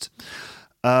rest.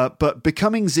 But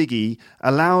becoming Ziggy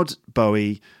allowed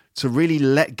Bowie to really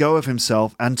let go of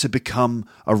himself and to become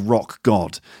a rock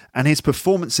god. And his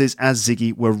performances as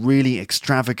Ziggy were really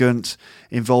extravagant,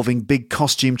 involving big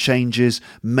costume changes,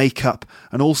 makeup,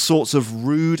 and all sorts of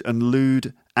rude and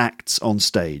lewd acts on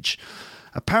stage.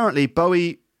 Apparently,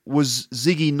 Bowie was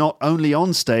Ziggy not only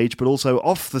on stage, but also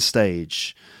off the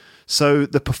stage. So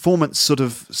the performance sort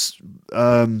of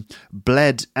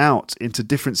bled out into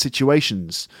different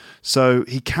situations. So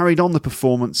he carried on the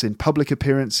performance in public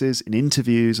appearances, in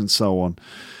interviews, and so on.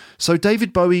 So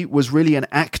David Bowie was really an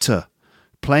actor,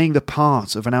 playing the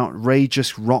part of an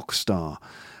outrageous rock star.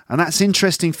 And that's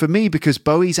interesting for me because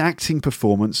Bowie's acting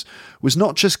performance was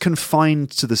not just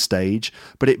confined to the stage,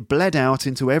 but it bled out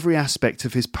into every aspect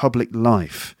of his public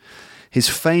life. His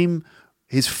fame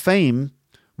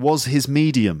was his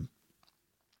medium.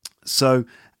 So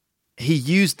he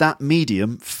used that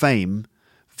medium, fame,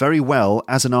 very well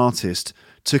as an artist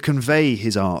to convey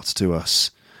his art to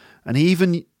us. And he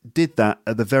even did that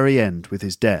at the very end with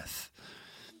his death.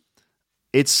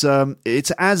 It's as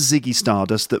Ziggy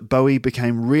Stardust that Bowie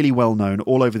became really well known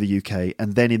all over the UK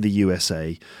and then in the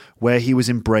USA, where he was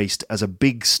embraced as a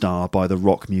big star by the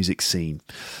rock music scene.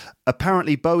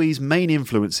 Apparently, Bowie's main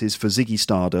influences for Ziggy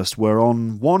Stardust were,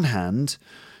 on one hand,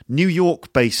 New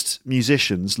York-based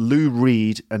musicians Lou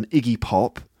Reed and Iggy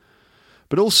Pop,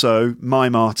 but also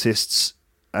mime artists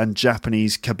and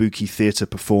Japanese kabuki theatre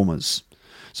performers.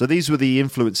 So these were the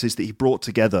influences that he brought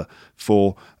together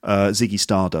for Ziggy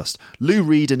Stardust. Lou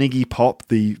Reed and Iggy Pop,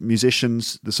 the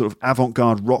musicians, the sort of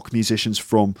avant-garde rock musicians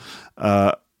from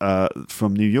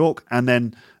New York, and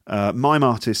then mime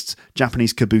artists,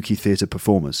 Japanese kabuki theatre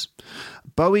performers.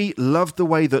 Bowie loved the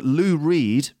way that Lou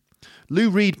Reed,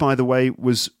 by the way,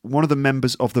 was one of the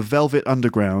members of the Velvet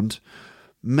Underground,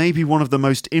 maybe one of the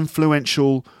most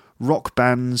influential rock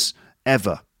bands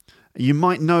ever. You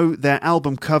might know their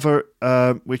album cover,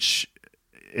 which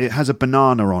it has a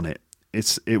banana on it.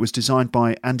 It was designed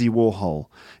by Andy Warhol.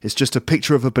 It's just a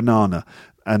picture of a banana,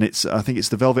 and I think it's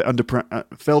the Velvet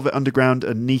Underground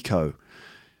and Nico.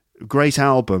 Great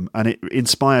album, and it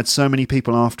inspired so many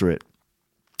people after it,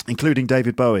 including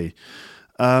David Bowie.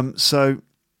 He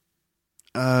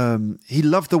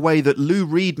loved the way that Lou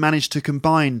Reed managed to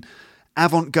combine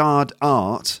avant-garde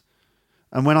art,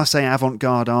 and when I say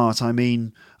avant-garde art, I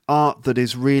mean art that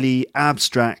is really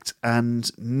abstract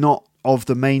and not of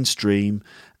the mainstream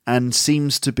and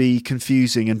seems to be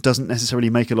confusing and doesn't necessarily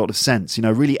make a lot of sense,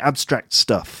 really abstract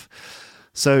stuff.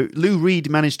 So Lou Reed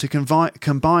managed to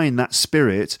combine that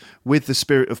spirit with the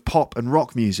spirit of pop and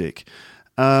rock music.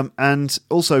 And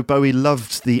also Bowie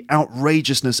loved the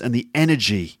outrageousness and the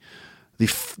energy,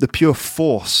 the pure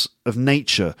force of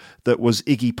nature that was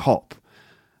Iggy Pop.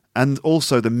 And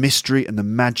also the mystery and the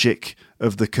magic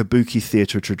of the kabuki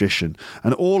theatre tradition.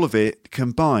 And all of it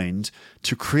combined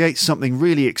to create something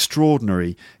really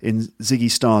extraordinary in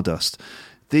Ziggy Stardust.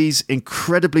 These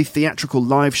incredibly theatrical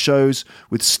live shows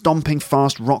with stomping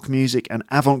fast rock music and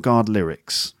avant-garde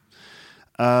lyrics.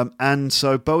 And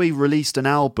so Bowie released an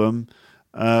album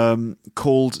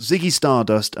called Ziggy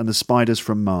Stardust and the Spiders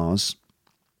from Mars.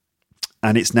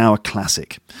 And it's now a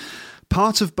classic.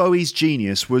 Part of Bowie's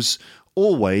genius was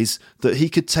always that he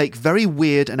could take very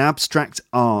weird and abstract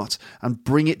art and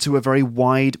bring it to a very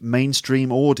wide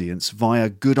mainstream audience via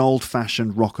good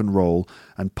old-fashioned rock and roll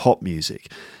and pop music.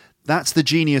 That's the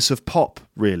genius of pop,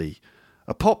 really.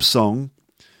 A pop song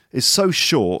is so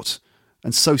short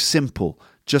and so simple,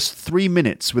 just 3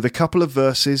 minutes with a couple of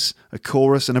verses, a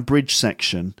chorus and a bridge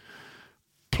section,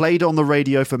 played on the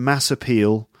radio for mass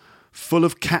appeal, full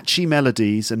of catchy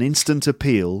melodies and instant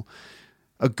appeal.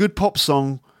 A good pop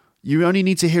song, you only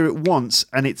need to hear it once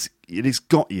and it has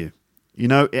got you. You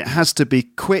know, it has to be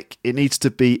quick, it needs to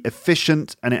be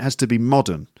efficient, and it has to be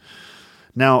modern.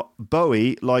 Now,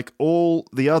 Bowie, like all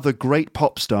the other great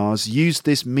pop stars, used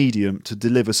this medium to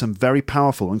deliver some very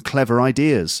powerful and clever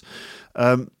ideas.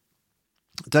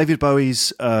 David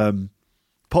Bowie's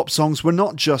pop songs were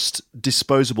not just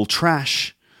disposable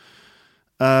trash.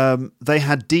 They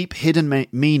had deep hidden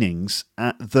meanings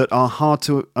that are hard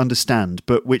to understand,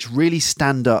 but which really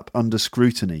stand up under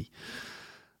scrutiny.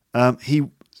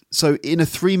 So in a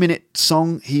 3-minute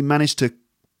song, he managed to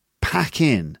pack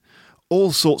in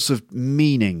all sorts of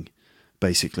meaning,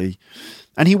 basically.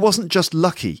 And he wasn't just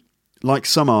lucky, like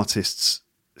some artists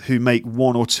who make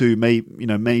one or two,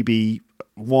 maybe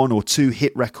one or two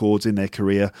hit records in their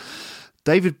career.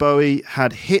 David Bowie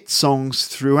had hit songs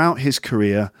throughout his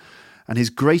career, and his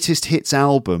greatest hits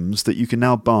albums that you can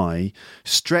now buy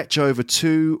stretch over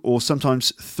 2 or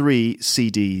sometimes 3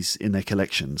 CDs in their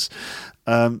collections.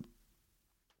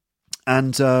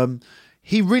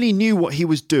 He really knew what he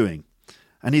was doing,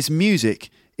 and his music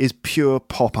is pure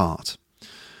pop art.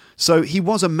 So he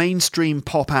was a mainstream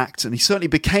pop act, and he certainly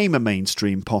became a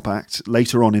mainstream pop act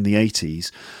later on in the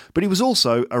 80s, but he was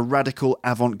also a radical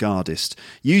avant-gardist,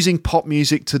 using pop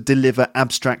music to deliver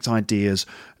abstract ideas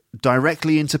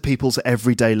directly into people's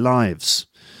everyday lives.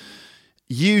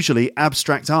 Usually,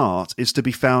 abstract art is to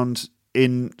be found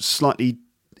in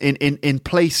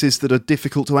places that are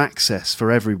difficult to access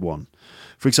for everyone.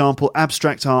 For example,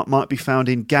 abstract art might be found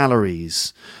in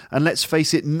galleries. And let's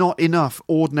face it, not enough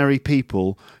ordinary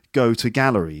people go to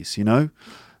galleries, you know?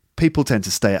 People tend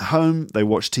to stay at home, they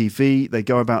watch TV, they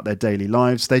go about their daily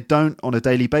lives. They don't, on a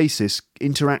daily basis,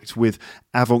 interact with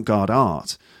avant-garde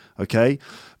art, okay?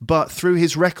 But through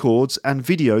his records and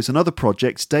videos and other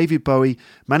projects, David Bowie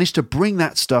managed to bring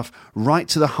that stuff right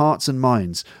to the hearts and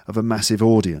minds of a massive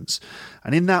audience.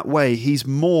 And in that way, he's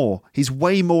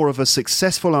way more of a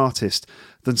successful artist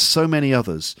than so many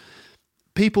others.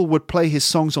 People would play his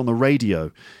songs on the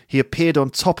radio. He appeared on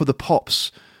Top of the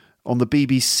Pops on the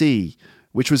BBC,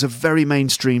 which was a very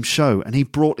mainstream show, and he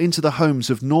brought into the homes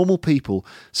of normal people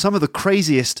some of the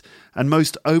craziest and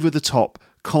most over-the-top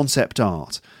concept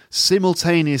art,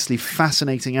 simultaneously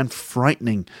fascinating and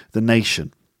frightening the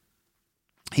nation.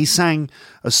 He sang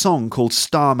a song called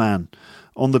Starman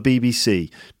on the BBC,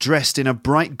 dressed in a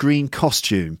bright green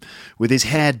costume with his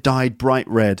hair dyed bright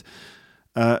red.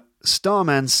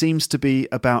 Starman seems to be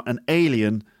about an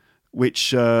alien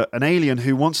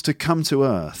who wants to come to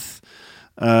Earth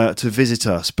to visit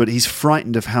us, but he's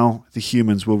frightened of how the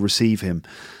humans will receive him.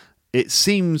 It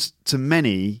seems to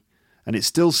many, and it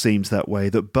still seems that way,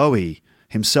 that Bowie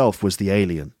himself was the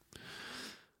alien.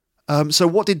 So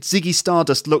what did Ziggy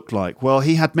Stardust look like? Well,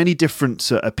 he had many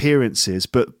different appearances,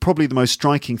 but probably the most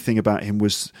striking thing about him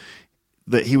was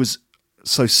that he was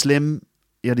so slim.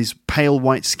 He had his pale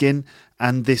white skin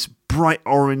and this bright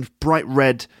orange, bright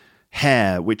red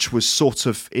hair, which was sort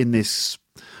of in this,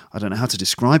 I don't know how to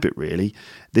describe it really,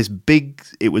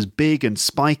 it was big and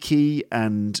spiky,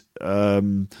 and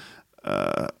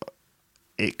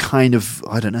it kind of,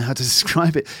 I don't know how to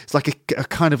describe it. It's like a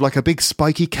kind of like a big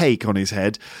spiky cake on his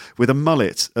head with a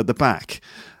mullet at the back.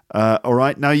 All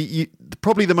right. Now,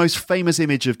 probably the most famous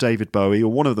image of David Bowie,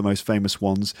 or one of the most famous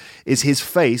ones, is his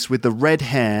face with the red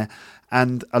hair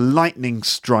and a lightning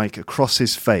strike across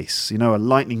his face. You know, a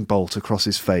lightning bolt across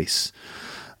his face.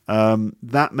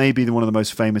 That may be one of the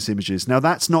most famous images. Now,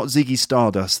 that's not Ziggy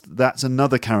Stardust. That's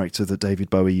another character that David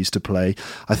Bowie used to play.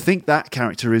 I think that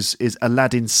character is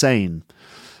Aladdin Sane.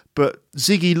 But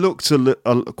Ziggy looked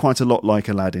quite a lot like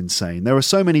Aladdin Sane. There are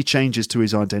so many changes to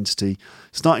his identity,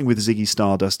 starting with Ziggy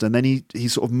Stardust, and then he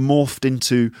sort of morphed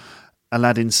into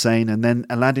Aladdin Sane, and then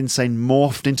Aladdin Sane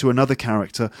morphed into another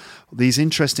character. These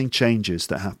interesting changes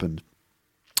that happened.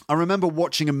 I remember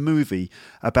watching a movie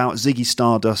about Ziggy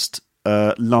Stardust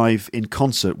live in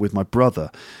concert with my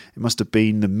brother. It must have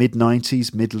been the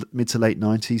mid-90s, mid to late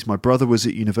 90s. My brother was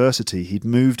at university. He'd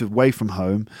moved away from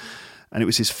home, and it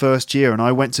was his first year, and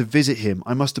I went to visit him.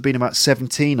 I must have been about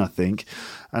 17, I think.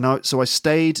 And so I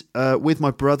stayed with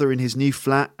my brother in his new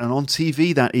flat, and on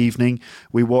TV that evening,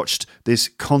 we watched this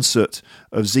concert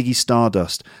of Ziggy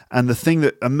Stardust. And the thing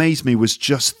that amazed me was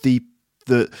just the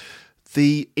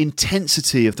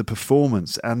intensity of the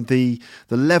performance, and the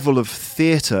level of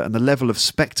theatre, and the level of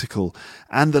spectacle,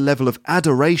 and the level of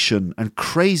adoration and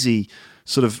crazy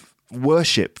sort of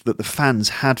worship that the fans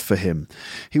had for him.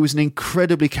 He was an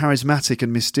incredibly charismatic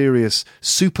and mysterious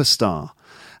superstar,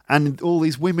 and all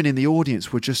these women in the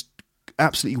audience were just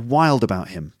absolutely wild about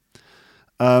him.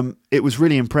 It was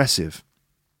really impressive.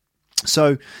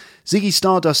 So Ziggy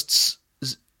Stardust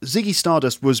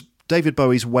was David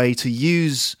Bowie's way to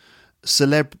use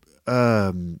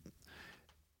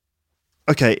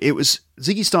Okay, it was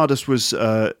Ziggy Stardust was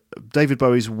David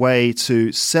Bowie's way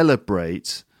to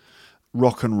celebrate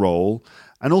rock and roll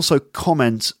and also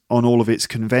comment on all of its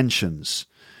conventions.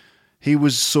 He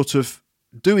was sort of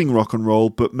doing rock and roll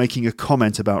but making a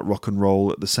comment about rock and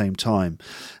roll at the same time.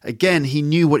 Again, he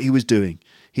knew what he was doing.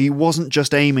 He wasn't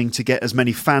just aiming to get as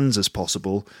many fans as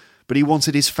possible, but he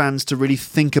wanted his fans to really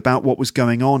think about what was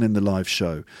going on in the live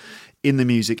show, in the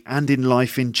music and in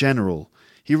life in general.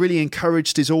 He really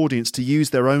encouraged his audience to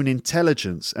use their own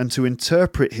intelligence and to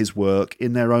interpret his work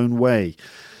in their own way.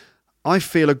 I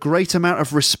feel a great amount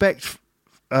of respect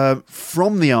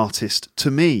from the artist to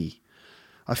me.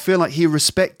 I feel like he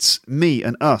respects me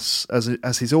and us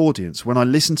as his audience. When I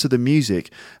listen to the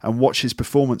music and watch his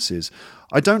performances,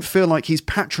 I don't feel like he's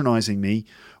patronising me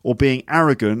or being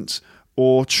arrogant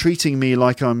or treating me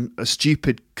like I'm a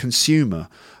stupid consumer.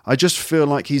 I just feel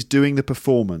like he's doing the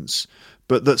performance,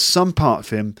 but that some part of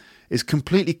him is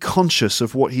completely conscious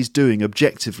of what he's doing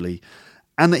objectively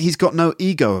and that he's got no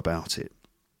ego about it.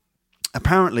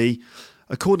 Apparently,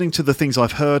 according to the things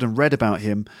I've heard and read about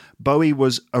him, Bowie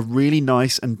was a really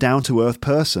nice and down-to-earth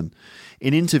person.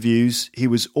 In interviews, he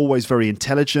was always very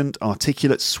intelligent,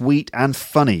 articulate, sweet and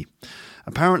funny.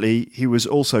 Apparently, he was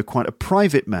also quite a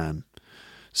private man.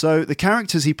 So the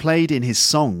characters he played in his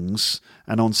songs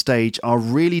and on stage are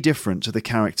really different to the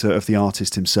character of the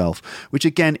artist himself, which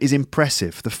again is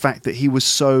impressive. The fact that he was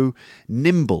so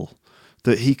nimble,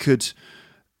 that he could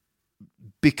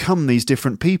become these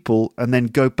different people and then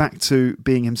go back to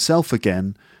being himself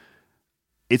again,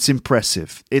 it's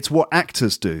impressive. It's what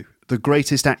actors do. The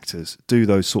greatest actors do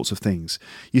those sorts of things.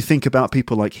 You think about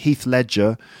people like Heath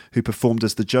Ledger, who performed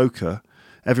as the Joker.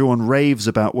 Everyone raves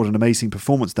about what an amazing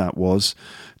performance that was.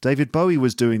 David Bowie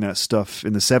was doing that stuff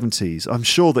in the 70s. I'm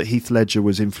sure that Heath Ledger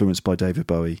was influenced by David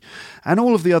Bowie. And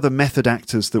all of the other method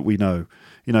actors that we know.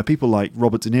 You know, people like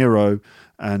Robert De Niro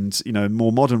and, you know,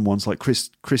 more modern ones like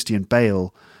Christian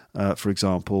Bale, for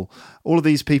example. All of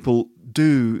these people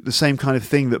do the same kind of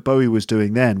thing that Bowie was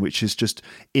doing then, which is just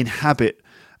inhabit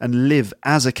and live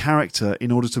as a character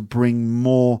in order to bring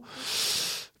more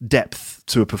depth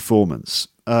to a performance.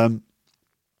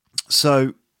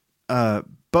 So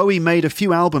Bowie made a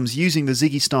few albums using the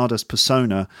Ziggy Stardust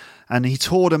persona, and he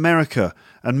toured America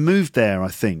and moved there, I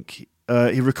think.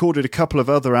 He recorded a couple of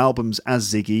other albums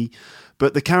as Ziggy,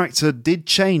 but the character did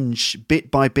change bit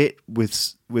by bit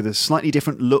with a slightly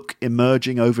different look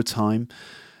emerging over time.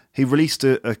 He released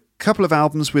a couple of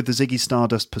albums with the Ziggy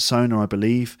Stardust persona, I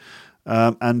believe,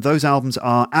 and those albums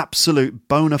are absolute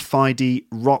bona fide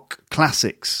rock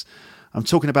classics. I'm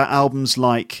talking about albums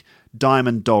like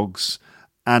Diamond Dogs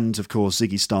and, of course,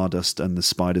 Ziggy Stardust and the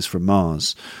Spiders from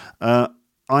Mars.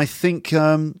 I think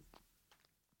by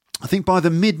the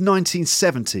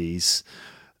mid-1970s,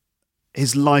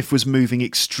 his life was moving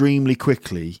extremely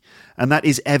quickly, and that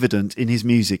is evident in his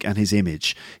music and his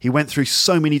image. He went through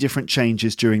so many different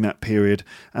changes during that period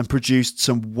and produced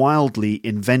some wildly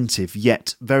inventive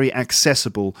yet very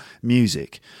accessible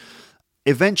music.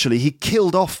 Eventually, he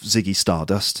killed off Ziggy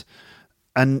Stardust,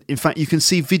 and in fact, you can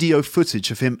see video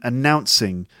footage of him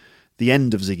announcing the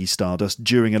end of Ziggy Stardust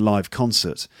during a live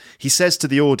concert. He says to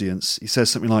the audience, he says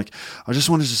something like, "I just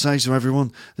wanted to say to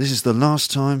everyone, this is the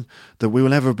last time that we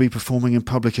will ever be performing in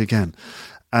public again."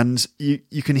 And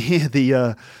you can hear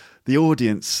the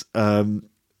audience,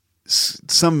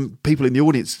 some people in the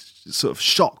audience sort of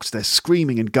shocked. They're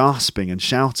screaming and gasping and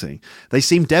shouting. They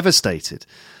seem devastated.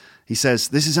 He says,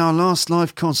 "This is our last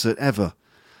live concert ever."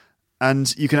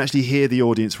 And you can actually hear the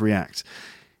audience react.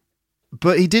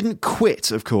 But he didn't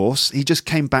quit, of course. He just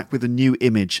came back with a new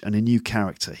image and a new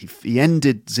character. He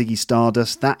ended Ziggy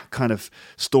Stardust. That kind of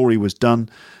story was done.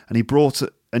 And he brought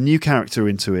a new character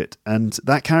into it. And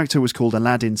that character was called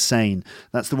Aladdin Sane.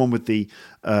 That's the one with the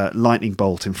lightning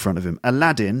bolt in front of him.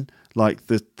 Aladdin, like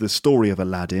the story of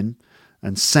Aladdin,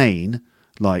 and Sane,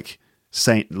 like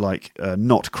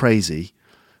not crazy.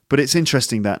 But it's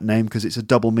interesting, that name, because it's a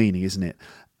double meaning, isn't it?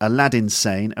 Aladdin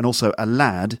Sane, and also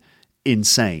Alad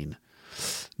Insane,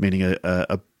 meaning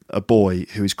a boy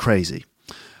who is crazy.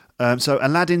 So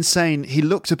Aladdin Sane, he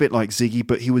looked a bit like Ziggy,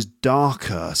 but he was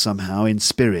darker somehow in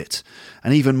spirit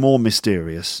and even more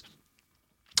mysterious.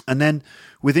 And then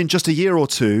within just a year or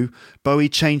two, Bowie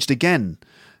changed again.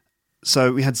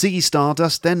 So we had Ziggy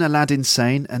Stardust, then Aladdin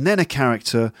Sane, and then a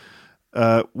character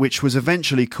which was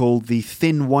eventually called the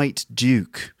Thin White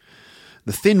Duke.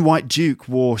 The Thin White Duke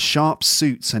wore sharp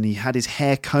suits and he had his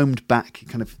hair combed back. He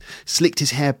kind of slicked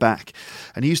his hair back.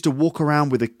 And he used to walk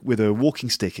around with a walking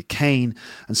stick, a cane,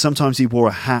 and sometimes he wore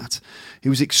a hat. He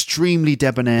was extremely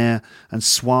debonair and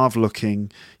suave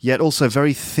looking, yet also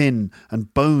very thin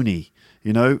and bony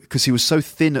because he was so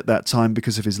thin at that time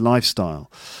because of his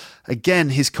lifestyle. Again,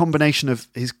 his combination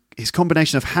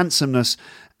of handsomeness,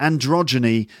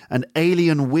 androgyny, and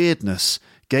alien weirdness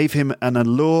gave him an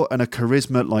allure and a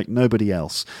charisma like nobody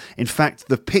else. In fact,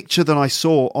 the picture that I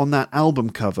saw on that album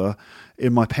cover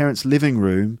in my parents' living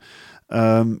room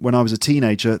when I was a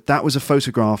teenager, that was a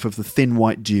photograph of the Thin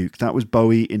White Duke. That was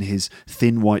Bowie in his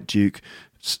Thin White Duke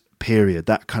period,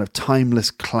 that kind of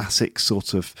timeless classic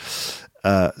sort of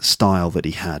style that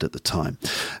he had at the time.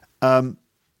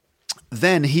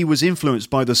 Then he was influenced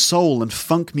by the soul and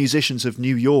funk musicians of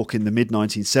New York in the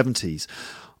mid-1970s.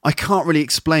 I can't really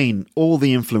explain all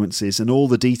the influences and all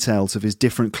the details of his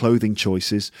different clothing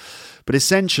choices, but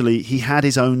essentially he had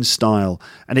his own style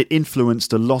and it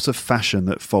influenced a lot of fashion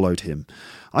that followed him.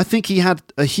 I think he had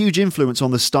a huge influence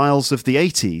on the styles of the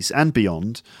 80s and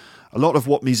beyond. A lot of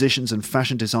what musicians and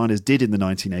fashion designers did in the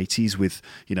 1980s with,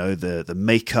 the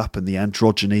makeup and the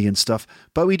androgyny and stuff,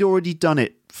 Bowie'd already done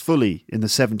it fully in the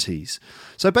 70s.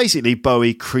 So basically,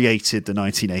 Bowie created the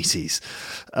 1980s.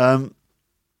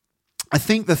 I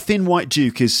think the Thin White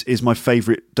Duke is my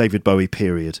favourite David Bowie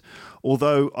period,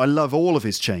 although I love all of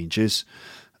his changes.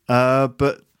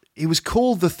 But he was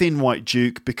called the Thin White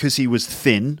Duke because he was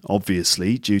thin,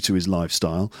 obviously, due to his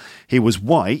lifestyle. He was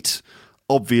white,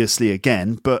 obviously,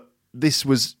 again, but this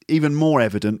was even more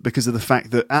evident because of the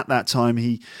fact that at that time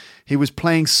he was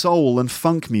playing soul and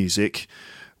funk music,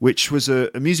 which was a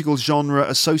musical genre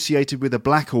associated with a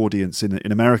black audience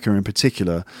in America in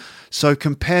particular. So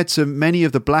compared to many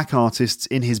of the black artists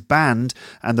in his band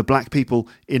and the black people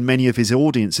in many of his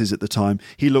audiences at the time,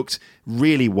 he looked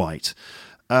really white.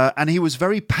 And he was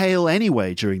very pale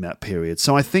anyway during that period.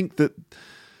 So I think that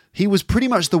he was pretty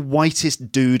much the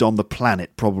whitest dude on the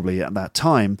planet probably at that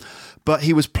time, but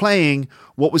he was playing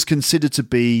what was considered to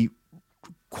be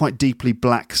quite deeply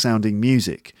black sounding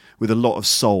music with a lot of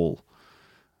soul.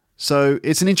 So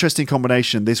it's an interesting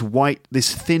combination. This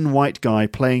thin white guy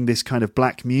playing this kind of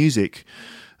black music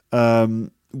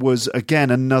was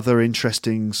again another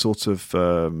interesting sort of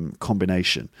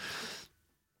combination.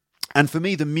 And for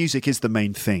me, the music is the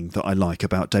main thing that I like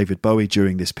about David Bowie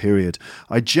during this period.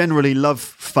 I generally love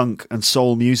funk and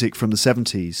soul music from the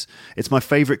 70s. It's my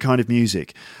favourite kind of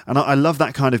music. And I love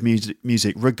that kind of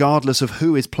music regardless of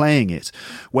who is playing it.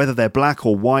 Whether they're black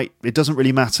or white, it doesn't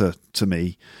really matter to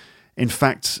me. In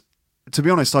fact, to be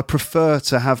honest, I prefer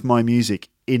to have my music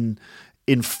in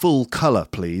full colour,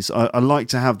 please. I like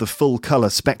to have the full colour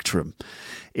spectrum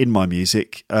in my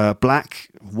music. Black,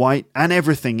 white, and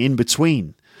everything in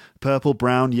between. Purple,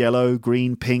 brown, yellow,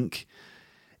 green, pink.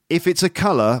 If it's a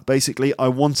colour, basically, I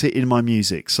want it in my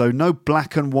music. So no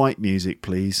black and white music,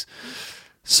 please.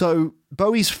 So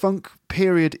Bowie's funk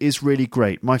period is really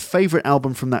great. My favourite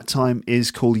album from that time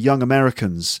is called Young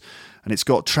Americans. And it's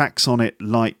got tracks on it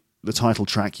like the title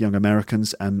track, Young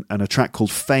Americans, and a track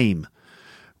called Fame,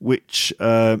 which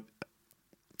they're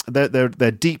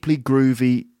deeply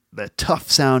groovy, they're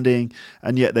tough sounding,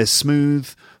 and yet they're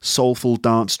smooth, soulful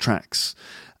dance tracks.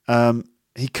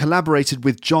 He collaborated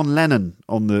with John Lennon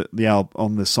on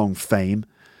the song Fame,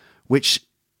 which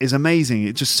is amazing.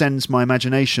 It just sends my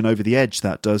imagination over the edge,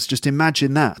 that does. Just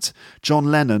imagine that. John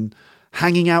Lennon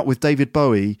hanging out with David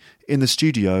Bowie in the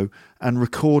studio and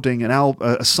recording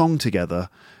a song together.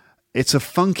 It's a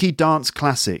funky dance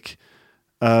classic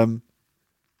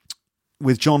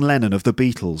with John Lennon of the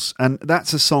Beatles. And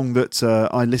that's a song that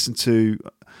I listened to.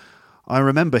 I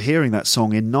remember hearing that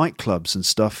song in nightclubs and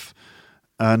stuff,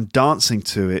 and dancing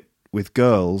to it with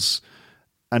girls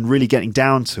and really getting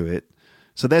down to it.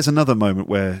 So there's another moment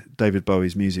where David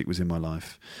Bowie's music was in my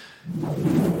life.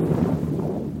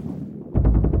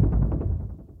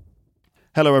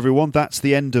 Hello everyone, that's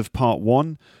the end of part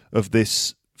one of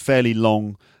this fairly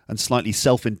long and slightly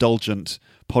self-indulgent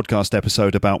podcast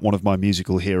episode about one of my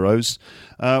musical heroes.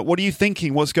 What are you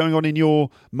thinking? What's going on in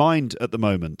your mind at the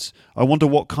moment? I wonder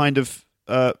what kind of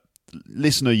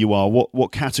listener you are,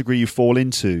 what category you fall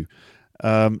into,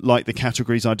 like the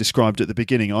categories I described at the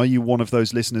beginning. Are you one of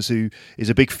those listeners who is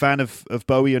a big fan of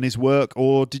Bowie and his work,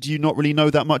 or did you not really know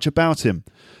that much about him?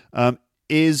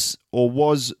 Is or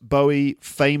was Bowie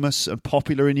famous and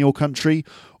popular in your country,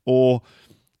 or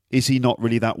is he not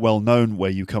really that well known where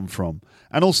you come from?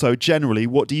 And also, generally,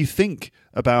 what do you think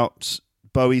about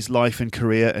Bowie's life and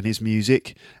career and his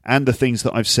music and the things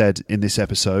that I've said in this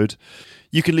episode?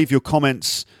 You can leave your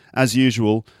comments as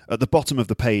usual, at the bottom of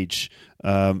the page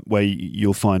where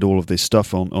you'll find all of this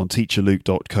stuff on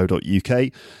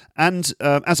teacherluke.co.uk. And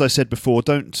as I said before,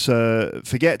 don't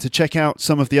forget to check out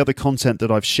some of the other content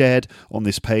that I've shared on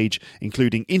this page,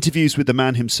 including interviews with the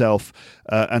man himself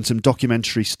and some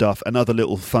documentary stuff and other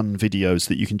little fun videos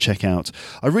that you can check out.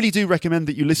 I really do recommend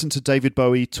that you listen to David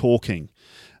Bowie talking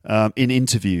in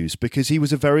interviews, because he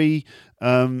was a very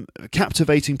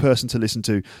captivating person to listen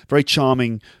to, very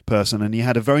charming person, and he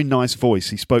had a very nice voice.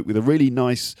 He spoke with a really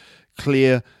nice,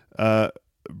 clear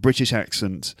British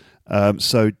accent.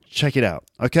 So check it out.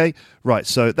 Okay? Right,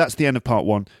 so that's the end of part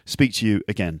 1. Speak to you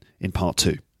again in part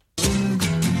 2.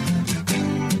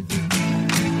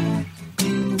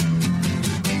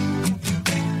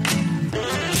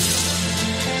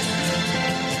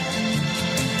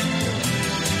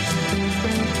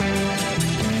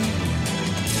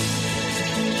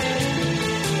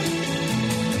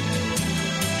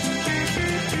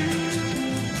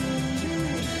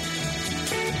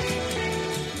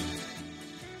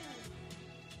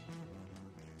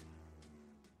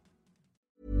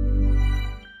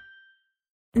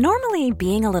 Normally,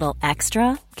 being a little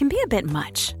extra can be a bit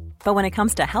much, but when it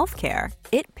comes to healthcare,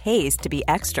 it pays to be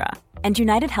extra. And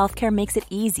United Healthcare makes it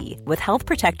easy with Health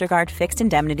Protector Guard fixed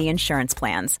indemnity insurance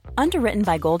plans. Underwritten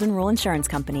by Golden Rule Insurance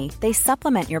Company, they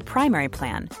supplement your primary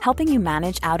plan, helping you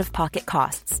manage out-of-pocket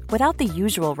costs without the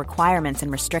usual requirements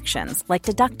and restrictions like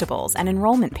deductibles and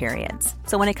enrollment periods.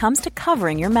 So when it comes to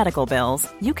covering your medical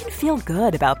bills, you can feel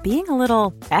good about being a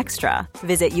little extra.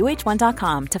 Visit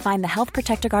uh1.com to find the Health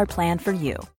Protector Guard plan for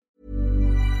you.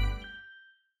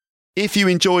 If you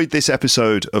enjoyed this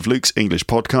episode of Luke's English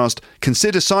Podcast,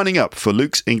 consider signing up for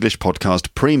Luke's English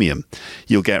Podcast Premium.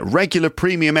 You'll get regular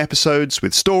premium episodes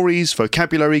with stories,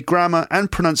 vocabulary, grammar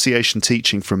and pronunciation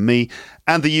teaching from me,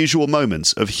 and the usual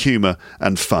moments of humour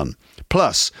and fun.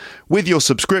 Plus, with your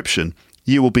subscription,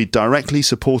 you will be directly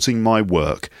supporting my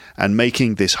work and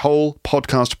making this whole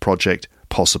podcast project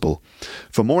possible.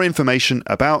 For more information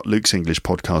about Luke's English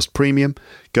Podcast Premium,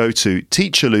 go to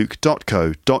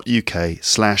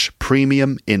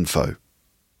teacherluke.co.uk/premium info.